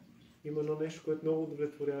Prabhupada. Има едно нещо, което много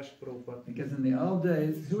удовлетворяваше Прабхупада. Because in the old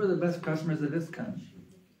days, who were the best customers of ISKCON?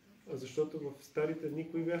 Защото в старите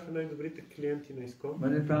дни, кои бяха най-добрите клиенти на Искон?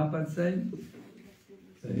 What did Prabhupada say?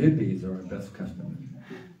 The hippies are our best customers.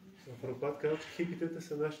 Прабхупада казва, че хипитата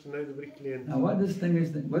са нашите най-добри клиенти. Now, what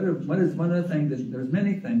is one of the things that there's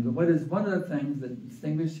many things, but what is one of the things that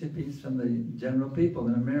distinguish hippies from the general people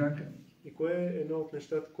in America? И кое е едно от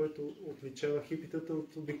нещата, което отличава хипитата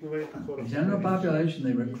от обикновените хора? The general population,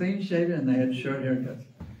 they were clean shaven and they had short haircuts.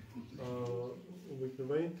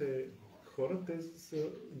 Обикновените хора, те са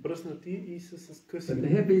бръснати и са с къси. But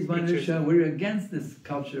the hippies wanted to show we're against this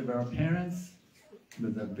culture of our parents,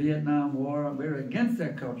 with the Vietnam War, we're against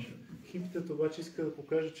their culture. Хипитата обаче иска да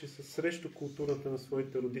покаже, че са срещу културата на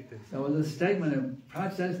своите родители. So it was a statement of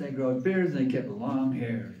protest, they grow beards and they kept long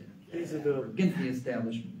hair. И за да Against the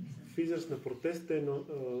establishment. в израз на протест, те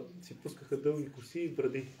си пускаха дълги коси и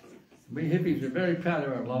бради. We hippies are very proud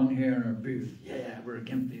of our long hair and our beards. Yeah, we're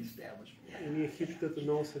against the establishment. И ние хипитата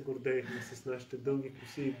много се гордеехме с нашите дълги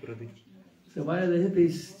коси и бради. So why do the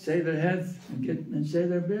hippies shave their heads and shave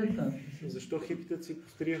their beards off? Защо хипитата си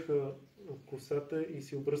постригаха косата и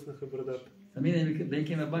си обръснаха брадата. I mean, they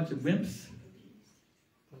became a bunch of wimps.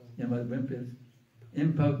 You know what a wimp is?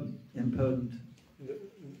 Impotent.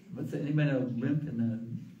 What's the name of a wimp in the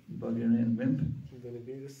Bulgarian? Wimp? Да не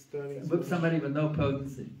би да се стане... Wimp, somebody with no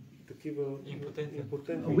potency. Такива импотентни. A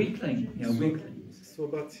weakling, weakling.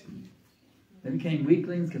 Слабаци. They became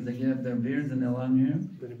weaklings because they gave up their beards and their long hair.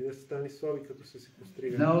 Да не би да се стане слаби, като са се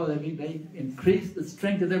постригали. No, they increased the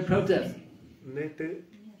strength of their protest. Не, те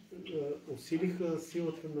усилиха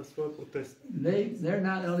силата на своя протест. They're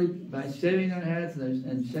not only by shaving their heads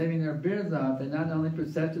and shaving their beards off, they not only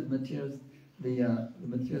protested the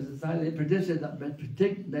material society,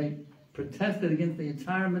 they protested against the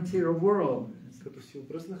entire material world. Като си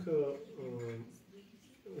обръснаха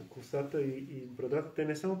косата и брадата, те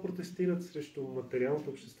не само протестират срещу материалното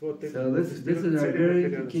общество, те протестират целия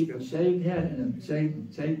материален свят. A shaved head and a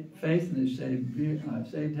shaved face and a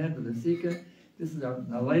shaved head with a sika. This is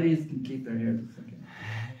the ladies can keep their hair.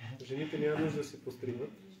 Жените няма нужда да се постригват.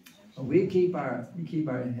 We keep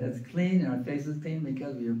our heads clean and our faces clean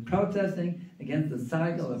because we are protesting against the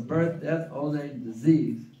cycle of birth, death, old age,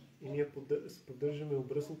 disease. И ние поддържаме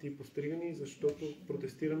обръснати и постригани, защото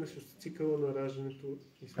протестираме с цикъла на раждането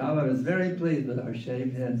и смъртта. Prabhupada is very pleased with our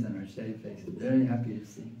shaved heads and our shaved faces. Very happy to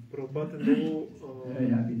see. Прабхупада е много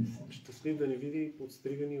щастлив да ни види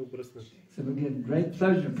подстригани и обръснати. So we give great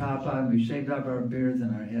pleasure to Prabhupada and we shaved up our beards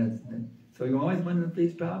and our heads. So we always want to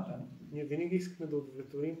please Prabhupada. Ние винаги искаме да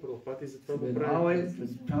удовлетворим Прабхупада и затова го We правим. always,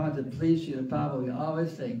 to please Srila Prabhupada, we always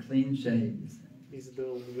say clean shaves. И за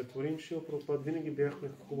да удовлетворим Шрила Прабхупада, винаги бяхме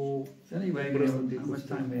хубаво Anyway, обръснати. how much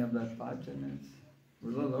time we have left? 5-10 minutes?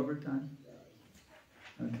 We're a little over time.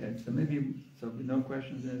 Okay, so maybe, no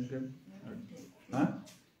questions then is good? Huh?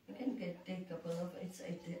 You can take a couple of, it's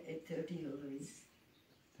 8:30 already.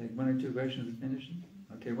 Take 1 or 2 questions and finish?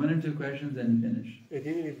 Okay, 1 or 2 questions and finish.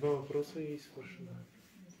 Един или два въпроса и свършваме.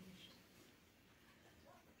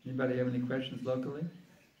 Anybody have any questions locally?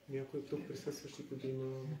 Някой тук присъстващите да има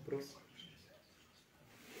въпрос?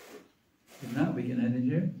 If not, we can end it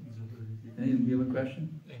here. Any of you have a question?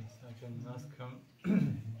 Yes, I can ask.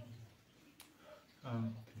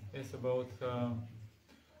 It's about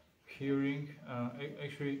hearing.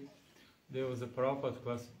 Actually, there was a Prabhupada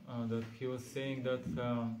class that he was saying that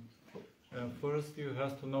first you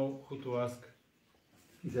have to know who to ask.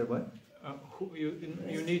 He said what?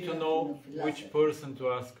 You need to know which person to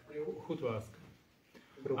ask, who to ask.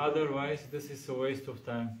 Otherwise, this is a waste of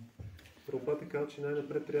time. Прабхупада казва, че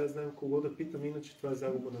най-напред трябва да знаем кого да питам, иначе това е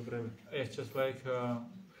загуба на време. It's just like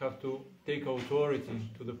have to take authority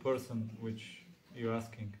to the person which you're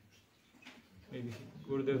asking. Maybe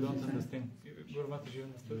Gurudev don't understand. Gurumata, you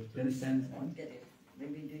understood? You understand?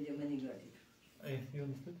 Maybe Jajamani got it. You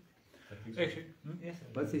understood? Actually, yes.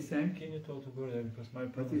 What's he saying? Can you talk to Gurudev because my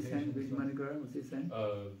What's he saying? What's he saying?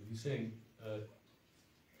 He's saying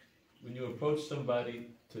when you approach somebody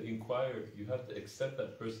to inquire, you have to accept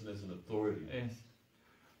that person as an authority. Yes.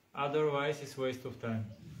 Otherwise, it's waste of time.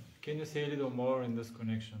 Can you say a little more in this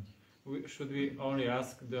connection? Should we only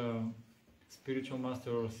ask the spiritual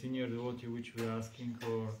master or senior devotee which we are asking,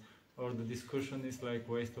 or the discussion is like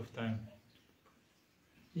waste of time?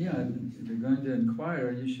 Yeah, if you're going to inquire,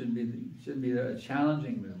 you should be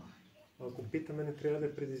challenging them. Ако питаме, не трябва да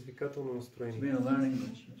е предизвикателно настроение. Should be a learning.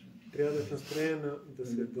 Трябва да е настроение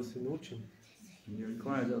да се научим. You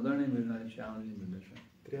require the learning with not challenging the mission.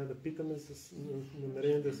 Трябва да питаме с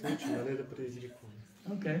намерение да се учим, а не да предизвикваме.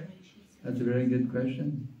 Okay, that's a very good question,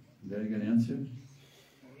 very good answer.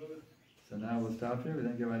 So now we'll stop here. We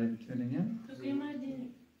thank everybody for tuning in.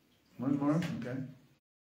 One more, okay.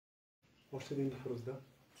 Още един въпрос, да.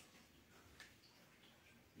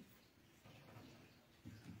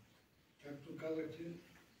 Както казахте,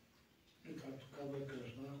 и както каза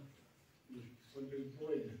Кришна, са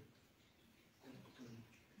безбройни.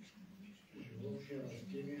 Животни,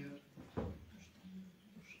 растения,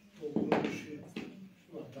 толкова души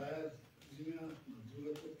на тая земя, на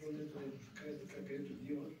другата планета, и така, където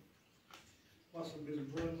дива. Това са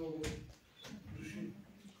безбройни много души.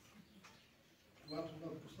 Когато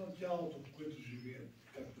напуснат тялото, в което живеят,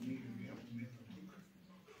 както ние живеем в момента тук,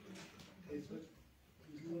 те са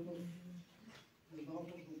изгледат, не знам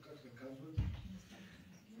точно как се казва,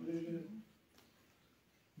 понеже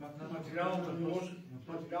материалното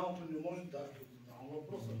не може да знам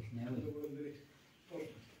въпроса, да го разберете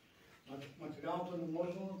точно. Материалното не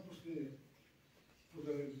може да напусне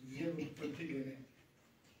заради претигляне.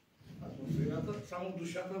 Атмосферата, само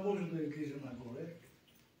душата може да излезе нагоре.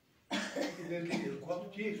 Когато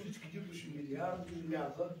тия всичките души милиарди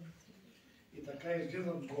влязат и така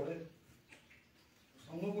излизат горе,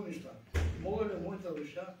 са много неща. Мога ли моята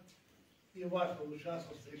душа и вашата душа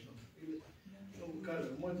са срещната. Или да го кажа,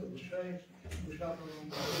 моята душа и душата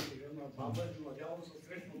на баба и на дядо са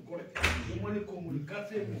срещна отгоре. Има ли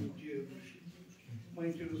комуникация между тия души? Ме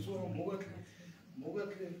интересува,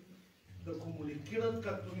 могат ли да комуникират,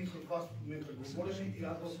 както ние с вас в момента говорим и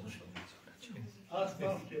аз да слушам. Аз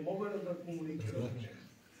там ще мога ли да комуникирам?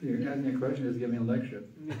 You're asking a question, is giving a lecture.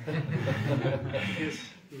 Yes,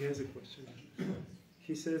 he has a question.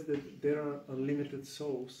 He says that there are unlimited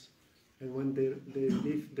souls, and when they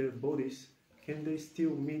leave their bodies, can they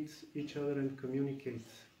still meet each other and communicate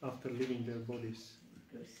after leaving their bodies?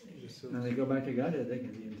 When they go back to God, they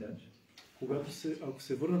can be in touch. Ако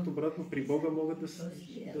се върнат обратно при Бога, могат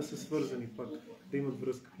да са свързани пак, да имат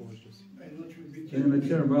връзка помежду си. In the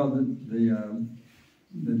material world,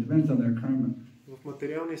 the depends on their karma. В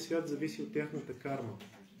материалния свят зависи от тяхната карма.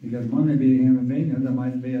 Because one may be a human being, other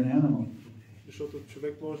might be an animal. Защото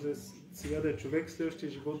човек може сега да е човек,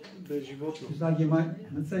 следващия живот да е животно. It's like you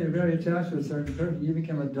might, let's say you're very attached to a certain person, you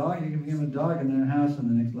become a dog, you can become a dog in their house in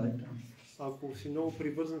the next lifetime. Ако си много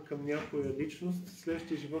привързан към някоя личност,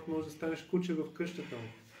 следващия живот може да станеш куче в къщата му.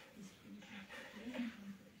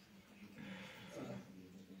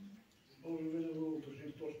 Може би да го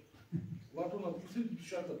уточним точно. Когато напусне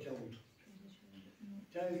душата тялото,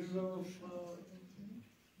 тя излиза в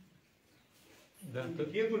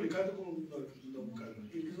битието ли, как да го кажа,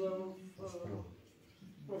 излиза в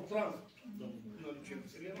пространството, да наречем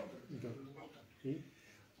Вселената.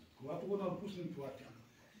 Когато го напусне това тяло,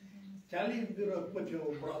 тя ли избира пътя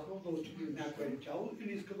обратно да отиде в някое тяло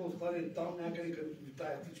или иска да остане там някъде, където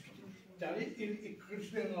витаят всичките? Тя ли или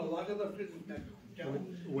Кришна налага да влезе в някакво тяло?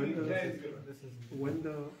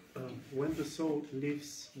 When the soul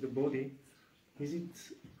leaves the body, is it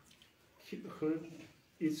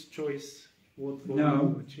its choice what body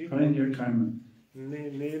to achieve? No, according to your karma. Не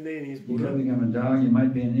е избора. You can become a dog, you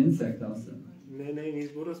might be an insect also. Не е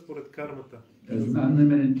избора според кармата. There's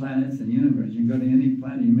unlimited planets and universe. You go to any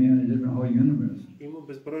planet, you may be in a different whole universe. Има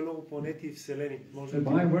безброй много планети и вселени. So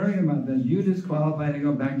why worry about this? You disqualify to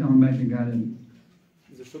go back to home, back to God.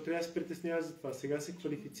 Защо трябва да се притесняваш за това? Сега се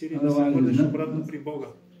квалифицира да се върнеш обратно при Бога.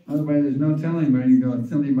 Otherwise, there's no telling where you go. It's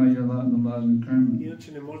simply by your law, the laws of karma.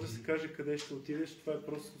 Иначе не може да се каже къде ще отидеш. Това е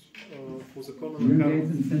просто по закона You на engage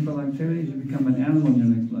карма. in sinful activities, you become an animal in your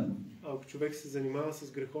next life. Ако човек се занимава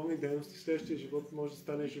с греховни дейности, в следващия живот може да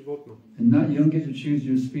стане животно. And not, you don't get to choose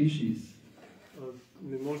your species.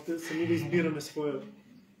 Не можете сами да избираме своя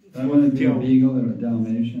I want to be a beagle or a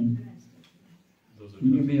Dalmatian.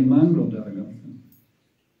 You can be a mongrel dog also.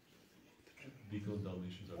 Beagle and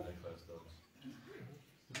Dalmatians are high-class dogs.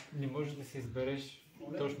 Не можеш да си избереш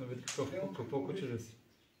точно вид какво куче да си.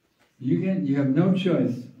 You have no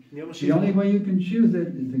choice. The only way you can choose it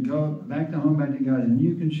is to go back to home, back to God, and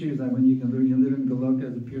you can choose that when you live in Goloka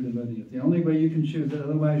as a pure devotee. It's the only way you can choose it.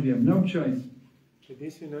 Otherwise, you have no choice.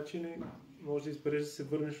 Единственият начин е може да избереш да се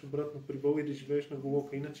върнеш обратно при Бога и да живееш на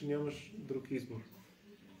Голока, иначе нямаш друг избор.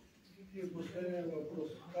 И последният въпрос.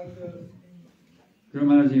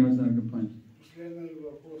 Гурумараджи има за point. Последният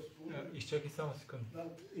въпрос. Изчакай само секунда.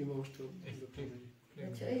 Има още.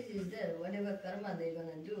 The choice is there. Whatever karma they're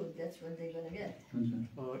going to do, that's what they're going to get.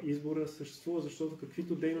 Избора съществува, защото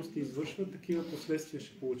каквито дейности извършват, такива последствия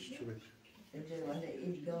ще получи човек. If they want to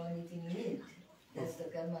eat, go on eating meat. That's the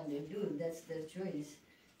karma they do. That's their choice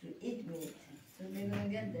to eat meat. So they're going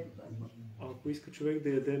to get that part. Ако иска човек да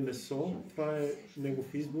яде месо, това е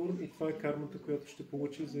негов избор и това е кармата, която ще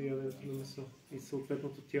получи за яденето на месо и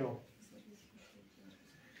съответното тяло.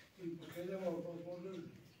 И последният въпрос може ли?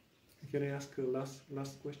 Can I ask a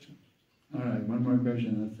last question? All right, one more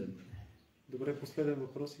question, that's it. Добре, последен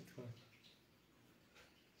въпрос и това е.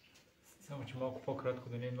 Само, че малко по-кратко,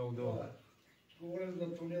 да не е много дълго. Говорим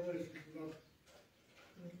за тунела и светлината.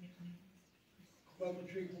 Когато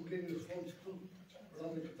човек погледне слънцето,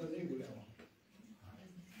 разликата не е голяма.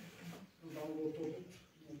 Само от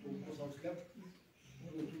толкова свят,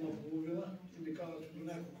 другото на половина и ми казва, че до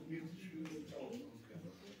няколко месеца ще видим цялото свят.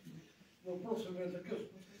 Въпросът ми е такъв.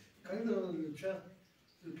 Как да различа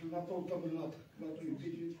светлината от тъмнината, когато и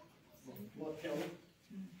види в това тяло,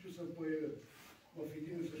 ще се появят в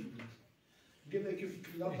един и същи вид. Гледайки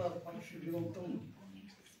светлината, аз пак ще гледам тъмно.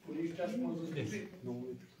 Поне тя ще ме заслепи.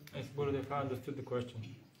 Yes, but if I understood the question.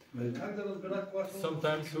 Как да разбера кога съм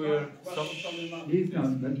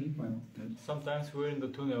Sometimes we're in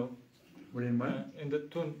the tunnel. We're in what? In the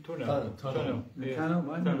tunnel. The tunnel?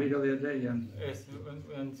 Why not? We go the other day, yeah. Yes,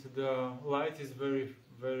 and the light is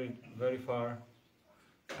very far.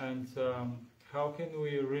 And how can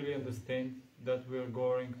we really understand that we are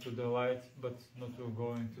going to the light, but not we're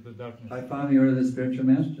going to the darkness? I finally ordered the spiritual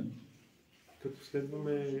master. Като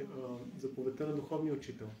следваме заповедта на духовния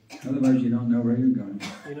учител. Otherwise you don't know where you're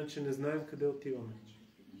going. Иначе не знаем къде отиваме.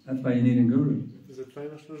 That's why you need a guru. Затова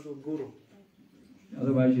имаш нужда от гуру.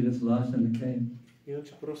 Otherwise you're just lost in the cave.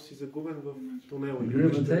 Иначе просто си загубен в тунела. The guru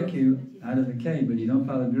will take you out of the cave, but you don't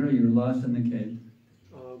follow the guru, you're lost in the cave.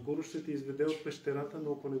 Гуру ще те изведе от пещерата,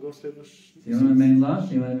 но ако не го следваш, You want to remain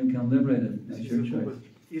lost, you want to become liberated. That's си your загубен. choice.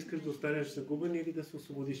 Искаш да останеш загубен или да се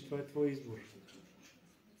освободиш, това е твой избор.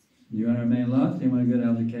 You want to remain lost, you want to get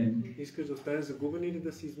out of the cave. Искаш да останеш загубен или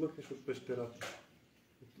да се измъкнеш от пещерата.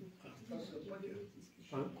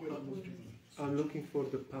 I'm looking for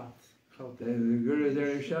the path. The guru is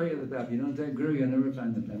there to show you the path. You don't take guru, you'll never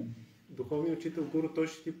find the path. Духовният учител гуру, той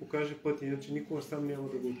ще ти покаже пътя, иначе никога сам няма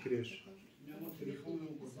да го откриеш.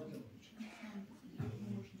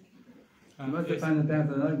 You must find the path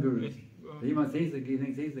without guru. He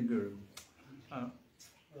thinks he's the guru.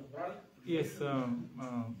 Yes,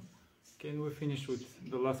 can we finish with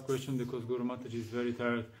the last question because Guru Mataji is very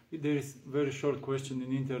tired. There is very short question in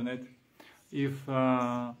internet. If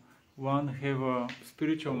one have a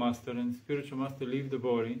spiritual master and spiritual master leave the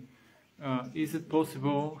body, is it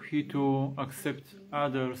possible he to accept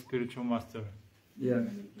other spiritual master? Yeah.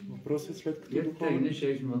 Въпросът след като You have to take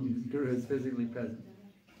initiation when the guru is physically present.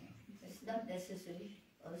 It's not necessary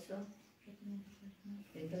also.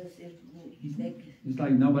 Because It's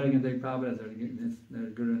like nobody can take Prabhupada as their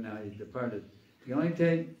guru now, he's departed. You can only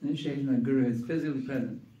take initiation when guru is physically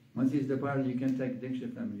present. Once he's departed, you can't take diksha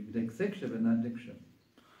from him. You can take siksha, but not diksha.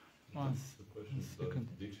 The question is,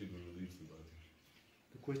 Diksha Guru leaves the body.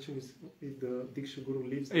 The question is if the Diksha Guru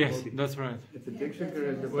leaves the Yes, body. that's right. If the diksha guru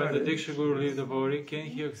is departed, When the Diksha Guru leave the body, can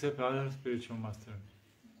he accept other spiritual master?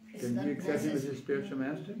 can you accept him as your spiritual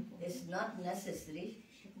master? It's not necessary.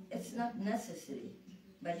 It's not necessary.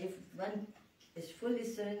 But if one is fully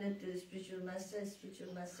surrendered to the spiritual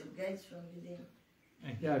master guides from within.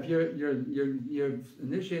 Yeah, if you're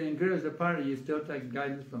initiating guru as departed, you still take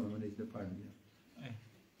guidance from him when he's departed. Yeah.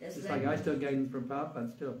 It's like I still guidance from Prabhupada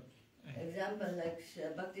still. Example like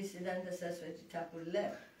Bhakti Siddhanta Saraswati Thakur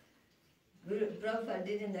left. Prabhupada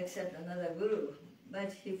didn't accept another guru, but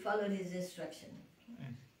he followed his instruction.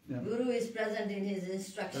 Yeah. Guru is present in his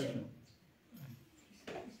instruction.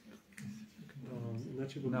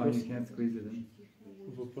 Значи No, you can't squeeze it in.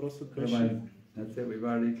 въпросът беше... That's it, we've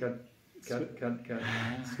already cut. След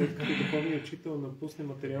като духовният учител напусне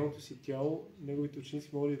материалното си тяло, неговите ученици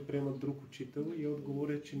могат да приемат друг учител и отговор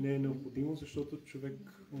е, че не е необходимо, защото човек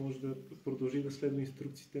може да продължи да следва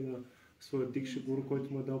инструкциите на своя дикша гуру,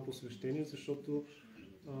 който му е дал посвещение, защото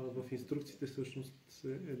в инструкциите всъщност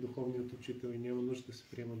е духовният учител и няма нужда да се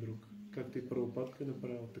приема друг. Както и Прабхупада е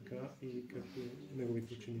направил така и както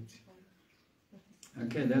неговите ученици.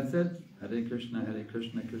 Okay, that's it. Hare Krishna, Hare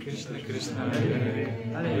Krishna, Krishna Krishna, Hare Hare,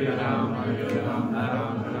 Hare Rama, Rama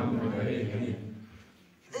Rama, Hare Hare.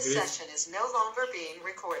 This session is no longer being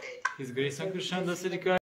recorded. His Grace Sankarshan